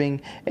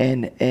 serving,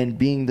 and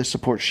being the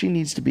support she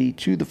needs to be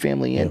to the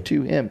family and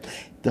to him,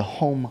 the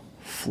home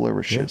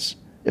flourishes.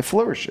 Yeah. It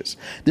flourishes.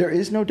 There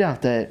is no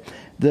doubt that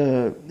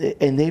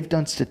and they've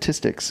done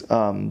statistics.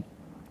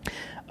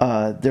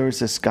 There was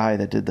this guy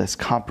that did this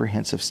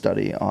comprehensive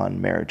study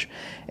on marriage,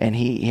 and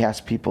he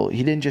asked people,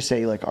 he didn't just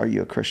say, like, are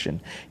you a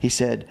Christian? He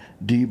said,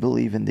 do you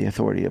believe in the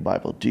authority of the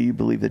Bible? Do you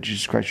believe that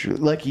Jesus Christ,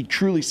 like he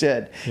truly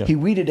said, he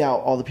weeded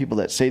out all the people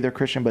that say they're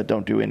Christian but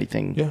don't do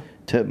anything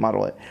to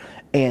model it.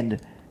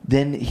 And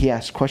then he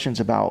asked questions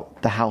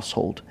about the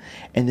household,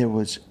 and there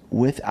was,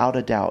 without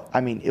a doubt,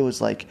 it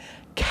was like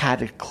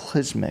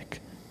cataclysmic,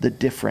 the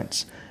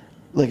difference.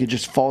 Like it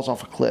just falls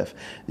off a cliff,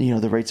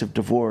 the rates of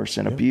divorce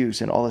and abuse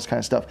and all this kind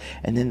of stuff.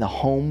 And then the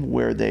home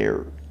where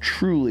they're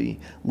truly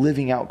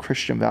living out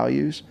Christian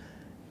values,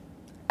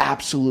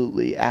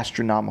 absolutely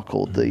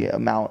astronomical. Mm-hmm. The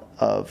amount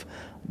of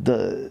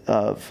the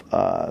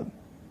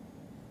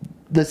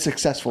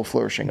successful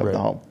flourishing of the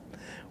home,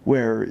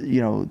 where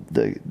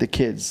the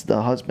kids,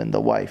 the husband, the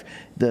wife,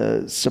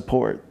 the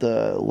support,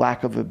 the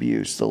lack of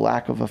abuse, the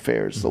lack of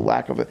affairs, the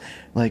lack of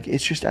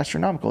it's just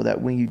astronomical.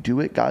 That when you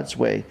do it God's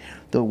way,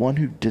 the one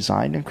who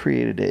designed and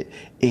created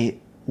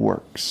it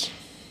works.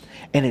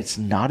 And it's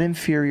not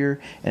inferior,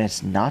 and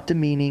it's not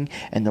demeaning,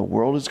 and the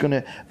world is going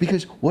to...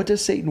 Because what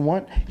does Satan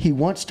want? He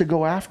wants to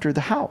go after the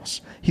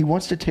house. He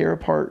wants to tear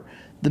apart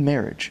the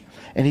marriage.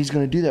 And he's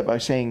going to do that by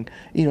saying,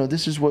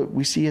 this is what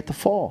we see at the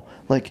fall.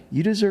 Like,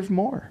 you deserve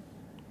more.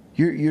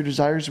 Your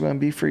desires are going to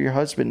be for your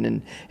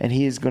husband, and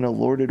he is going to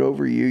lord it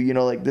over you.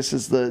 This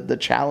is the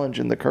challenge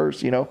and the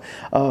curse,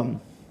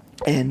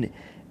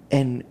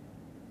 And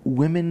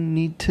women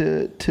need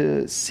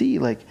to see,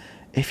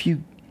 if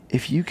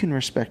you can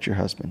respect your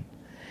husband,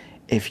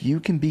 if you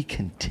can be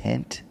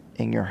content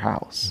in your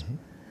house,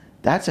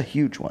 that's a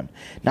huge one.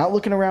 Not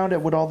looking around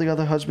at what all the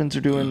other husbands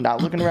are doing,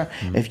 not looking around.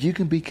 If you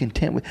can be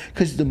content with,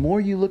 because the more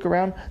you look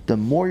around, the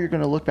more you're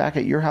going to look back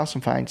at your house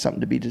and find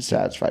something to be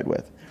dissatisfied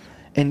with.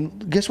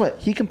 And guess what?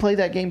 He can play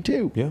that game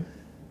too. Yeah.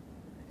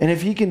 And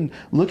if he can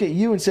look at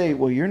you and say,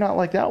 well, you're not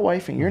like that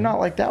wife, and you're not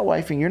like that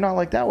wife, and you're not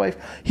like that wife,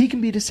 he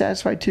can be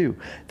dissatisfied too.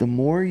 The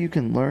more you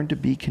can learn to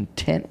be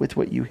content with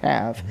what you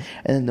have,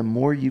 and then the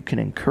more you can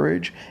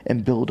encourage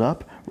and build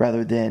up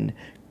rather than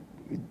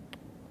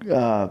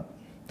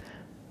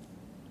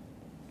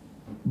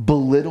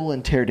belittle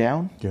and tear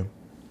down. Yeah.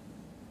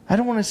 I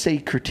don't want to say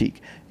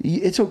critique.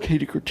 It's okay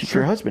to critique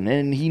your husband,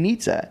 and he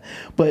needs that.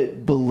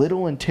 But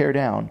belittle and tear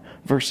down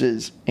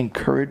versus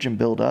encourage and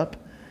build up,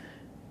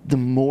 the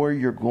more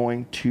you're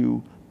going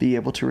to be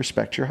able to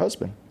respect your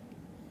husband.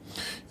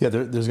 Yeah,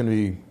 there's going to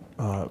be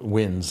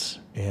wins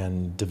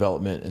and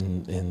development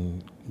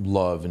and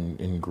love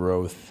and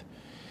growth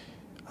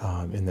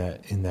in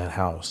that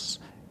house.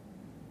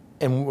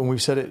 And when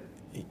we've said it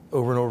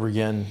over and over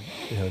again,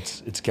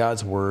 it's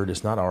God's word.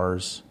 It's not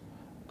ours.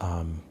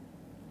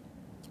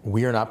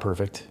 We are not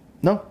perfect.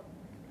 No.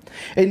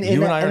 And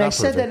I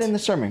said perfect. that in the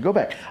sermon. Go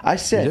back. I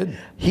said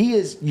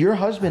your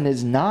husband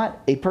is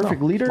not a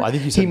perfect leader. I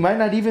think you said, he might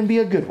not even be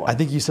a good one. I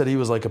think you said he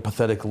was like a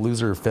pathetic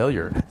loser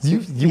failure.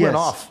 You went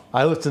off.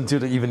 I listened to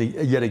it even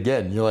yet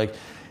again. You're like,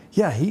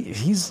 yeah, he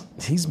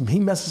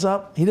messes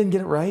up. He didn't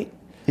get it right.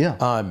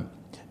 Yeah.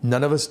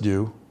 None of us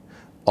do.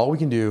 All we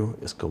can do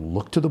is go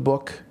look to the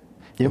book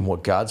and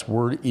what God's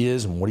word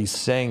is and what he's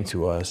saying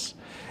to us,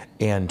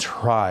 and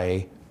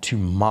try to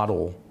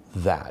model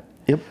that.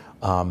 Yep.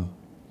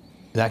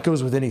 That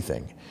goes with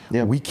anything.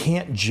 Yep. We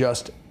can't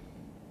just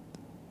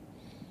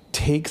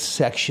take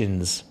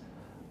sections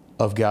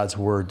of God's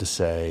word to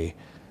say,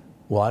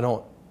 well, I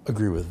don't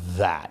agree with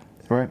that.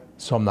 Right.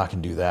 So I'm not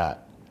going to do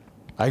that.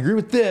 I agree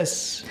with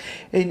this,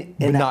 but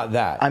not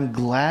that. I'm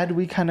glad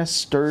we kind of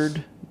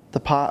stirred the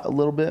pot a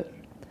little bit,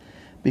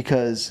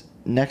 because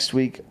next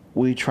week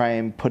we try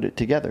and put it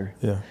together.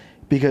 Yeah.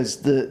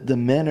 Because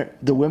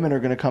the women are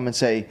going to come and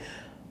say,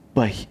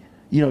 but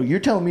you're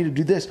telling me to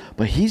do this,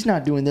 but he's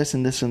not doing this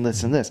and this and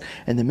this and this.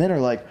 And the men are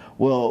like,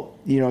 well,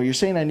 you're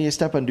saying I need to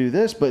step and do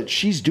this, but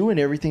she's doing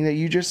everything that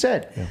you just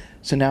said. Yeah.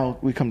 So now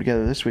we come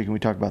together this week and we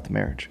talk about the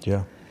marriage.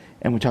 Yeah.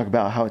 And we talk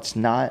about how it's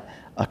not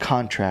a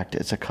contract,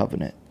 it's a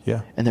covenant.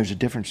 Yeah. And there's a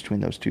difference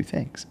between those two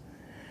things.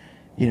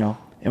 And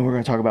we're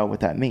going to talk about what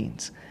that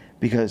means.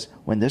 Because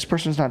when this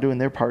person's not doing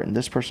their part and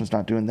this person's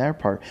not doing their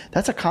part,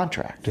 that's a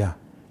contract. Yeah.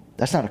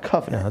 That's not a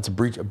covenant. Yeah, that's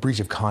a breach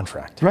of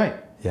contract. Right.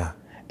 Yeah.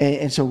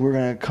 And so we're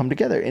going to come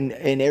together. And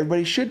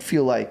everybody should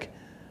feel like,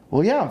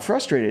 well, yeah, I'm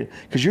frustrated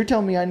because you're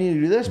telling me I need to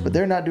do this, but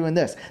they're not doing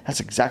this. That's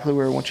exactly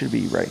where I want you to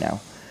be right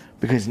now.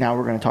 Because now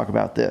we're going to talk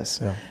about this.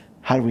 Yeah.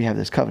 How do we have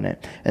this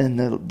covenant? And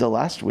then the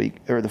last week,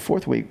 or the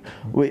fourth week,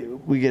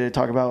 we get to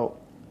talk about,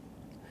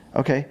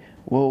 okay,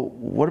 well,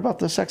 what about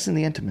the sex and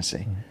the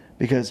intimacy?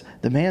 Because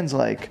the man's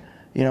like,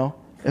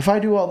 if I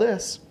do all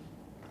this,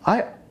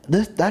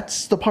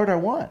 that's the part I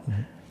want,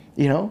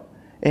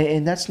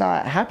 and that's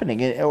not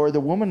happening. Or the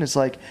woman is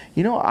like,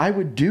 I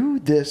would do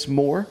this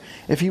more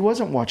if he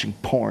wasn't watching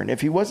porn,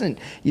 if he wasn't,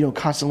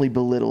 constantly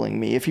belittling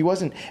me, if he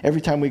wasn't every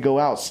time we go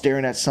out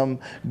staring at some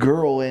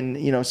girl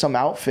in, some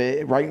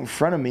outfit right in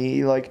front of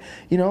me,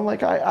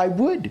 I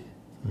would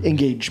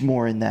engage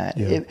more in that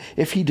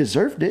if he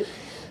deserved it.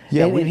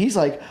 Yeah, and he's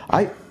like,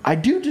 I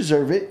do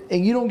deserve it,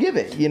 and you don't give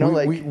it.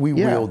 We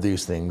wield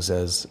these things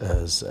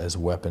as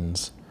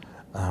weapons,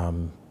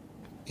 and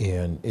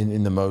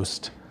in the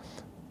most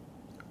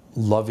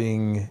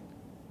loving,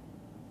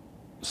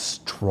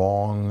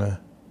 strong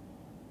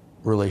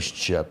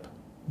relationship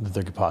that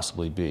there could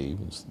possibly be,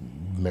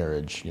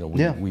 marriage.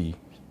 We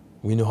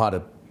know how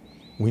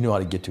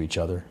to get to each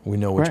other. We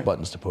know which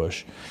buttons to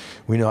push.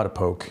 We know how to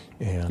poke,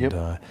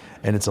 and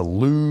it's a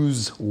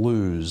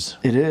lose-lose.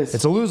 It is.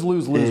 It's a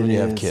lose-lose-lose when you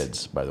have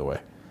kids, by the way.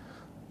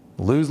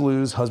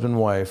 Lose-lose, husband,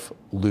 wife,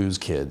 lose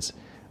kids.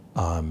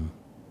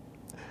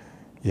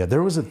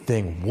 There was a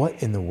thing.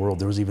 What in the world?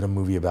 There was even a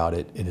movie about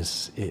it.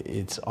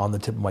 It's on the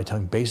tip of my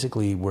tongue.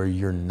 Basically, where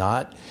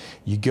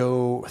you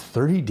go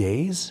 30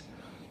 days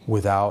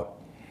without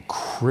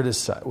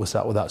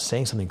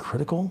saying something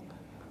critical.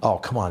 Oh,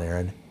 come on,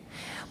 Aaron.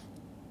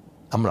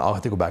 I'll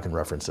have to go back and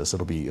reference this.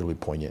 It'll be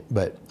poignant.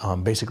 But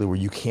basically, where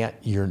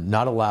you're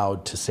not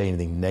allowed to say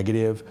anything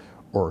negative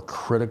or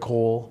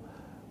critical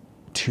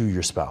to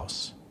your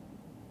spouse,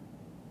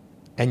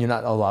 and you're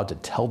not allowed to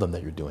tell them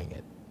that you're doing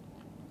it.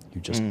 You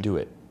just do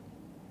it,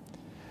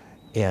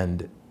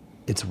 and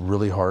it's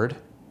really hard.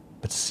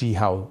 But see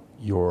how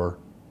your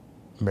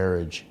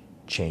marriage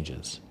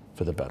changes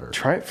for the better.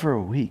 Try it for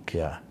a week.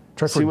 Yeah.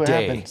 Try it for see a what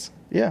day. Happens.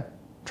 Yeah.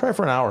 Try it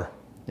for an hour.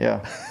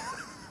 Yeah.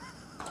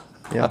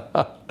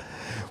 Yeah.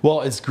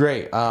 Well, it's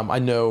great. I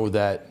know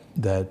that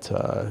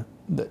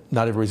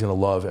not everybody's going to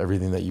love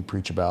everything that you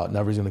preach about. Not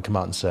everybody's going to come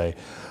out and say,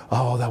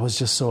 "Oh, that was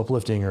just so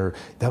uplifting," or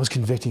 "That was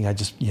convicting." I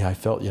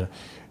felt, there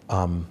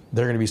are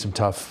going to be some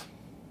tough.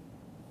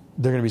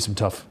 There are going to be some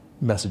tough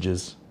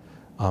messages,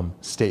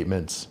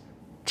 statements,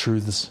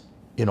 truths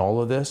in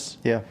all of this.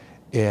 Yeah.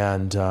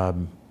 And I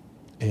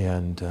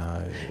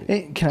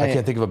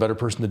can't think of a better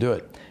person to do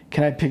it.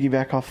 Can I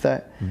piggyback off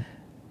that?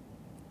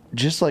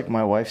 Just like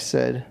my wife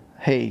said,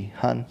 hey,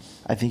 hun,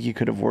 I think you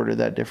could have worded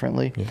that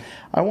differently. Yeah.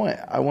 I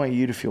want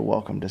you to feel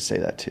welcome to say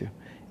that too.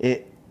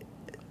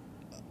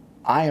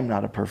 I am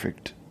not a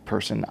perfect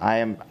person. I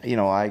am,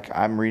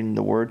 I'm reading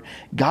the word.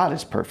 God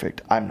is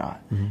perfect. I'm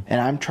not. Mm-hmm.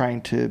 And I'm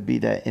trying to be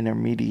that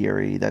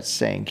intermediary that's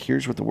saying,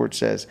 here's what the word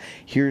says.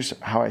 Here's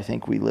how I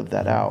think we live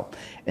that out.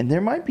 And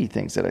there might be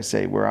things that I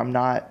say where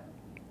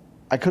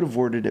I could have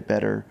worded it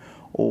better,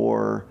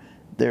 or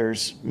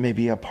there's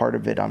maybe a part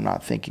of it I'm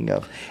not thinking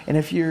of. And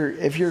if you're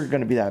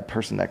going to be that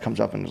person that comes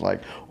up and is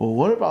like, well,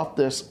 what about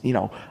this,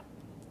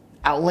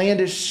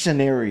 outlandish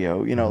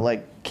scenario,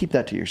 like, keep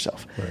that to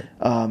yourself.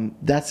 Right.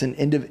 That's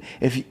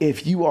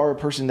if you are a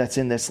person that's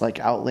in this like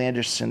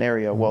outlandish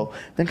scenario, well,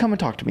 then come and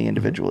talk to me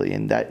individually,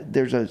 and that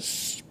there's a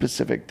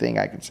specific thing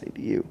I can say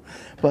to you.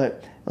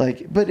 But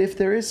if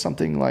there is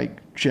something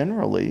like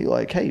generally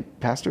like, hey,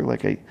 pastor,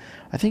 like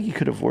I think you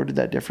could have worded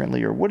that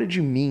differently, or what did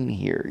you mean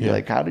here? Yeah.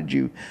 Like, how did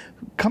you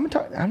come and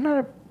talk?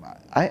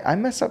 I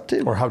mess up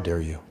too. Or how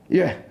dare you?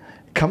 Yeah.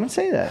 Come and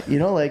say that,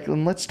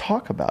 and let's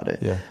talk about it.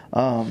 Yeah.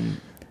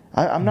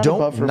 I'm not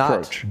above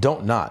reproach.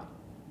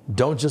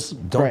 Don't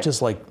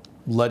just like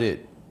let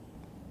it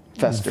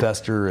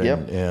fester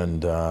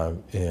and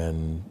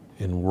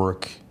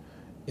work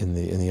in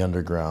the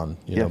underground.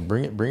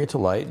 Bring it to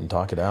light and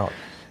talk it out.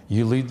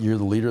 You're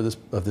the leader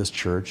of this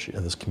church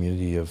and this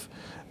community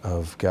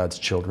of God's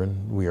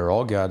children. We are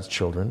all God's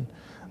children.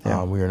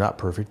 Yeah. We are not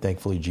perfect.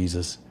 Thankfully,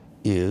 Jesus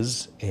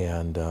is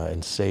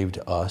and saved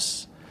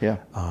us. Yeah.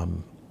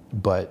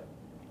 But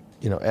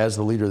as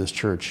the leader of this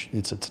church,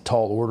 it's a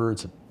tall order.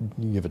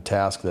 You have a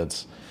task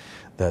that's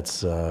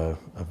a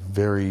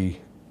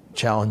very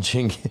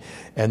challenging,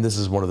 and this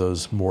is one of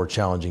those more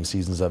challenging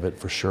seasons of it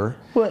for sure.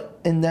 Well,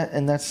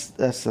 that's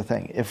the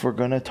thing. If we're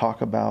going to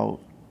talk about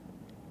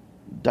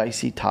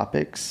dicey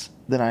topics,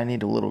 then I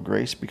need a little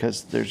grace,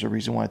 because there's a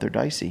reason why they're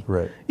dicey.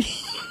 Right.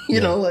 You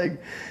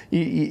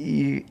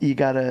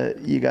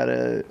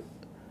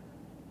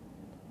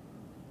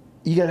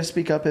gotta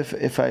speak up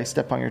if I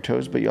step on your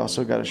toes, but you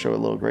also got to show a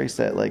little grace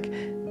that like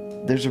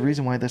there's a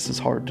reason why this is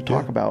hard to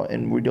talk about,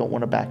 and we don't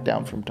want to back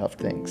down from tough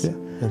things. Yeah,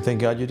 and thank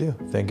God you do.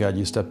 Thank God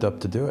you stepped up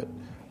to do it.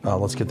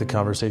 Let's get the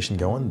conversation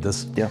going.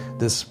 This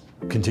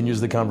continues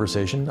the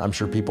conversation. I'm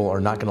sure people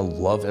are not going to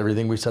love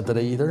everything we said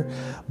today either,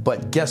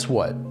 but guess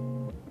what?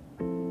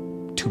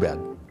 Too bad.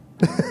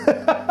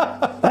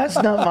 That's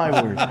not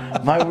my word.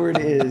 My word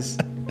is,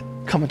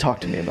 come and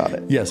talk to me about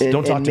it. Yes,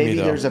 don't talk to me, maybe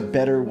though. there's a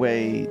better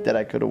way that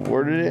I could have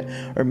worded it,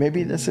 or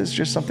maybe this is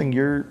just something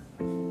your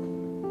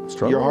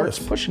heart's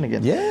pushing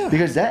against. Yeah.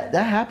 Because that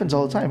happens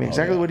all the time.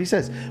 Exactly what he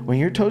says. When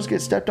your toes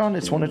get stepped on,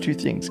 it's one of two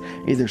things.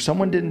 Either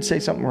someone didn't say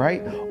something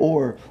right,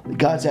 or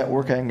God's at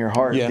work in your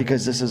heart,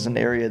 because this is an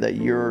area that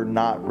you're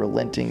not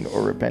relenting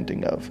or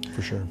repenting of.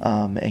 For sure.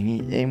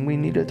 And we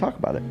need to talk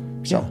about it.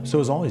 So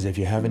as always, if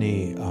you have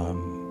any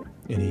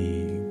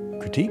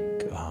critique,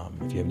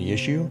 if you have any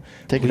issue,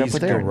 take it up please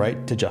with go Aaron.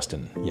 right to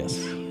Justin. Yes.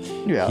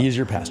 Yeah. He is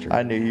your pastor.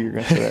 I knew you were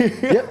going to say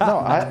that. Yep. No,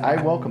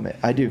 I welcome it.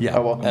 I do. Yeah. I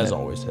welcome as it.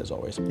 always.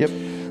 Yep.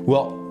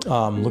 Well,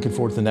 looking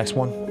forward to the next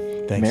one.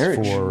 Thanks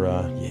Marriage. for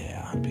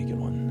it'll be a good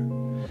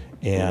one.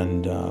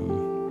 And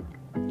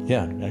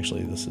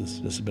actually, this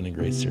has been a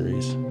great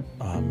series.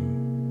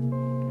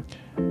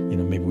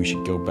 Maybe we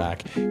should go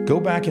back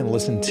and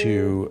listen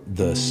to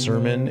the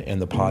sermon and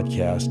the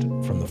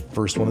podcast from the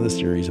first one of the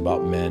series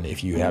about men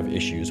if you have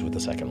issues with the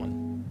second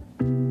one.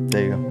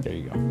 There you go. There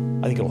you go.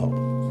 I think it'll help.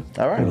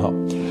 All right. It'll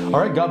help.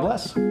 All right. God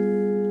bless.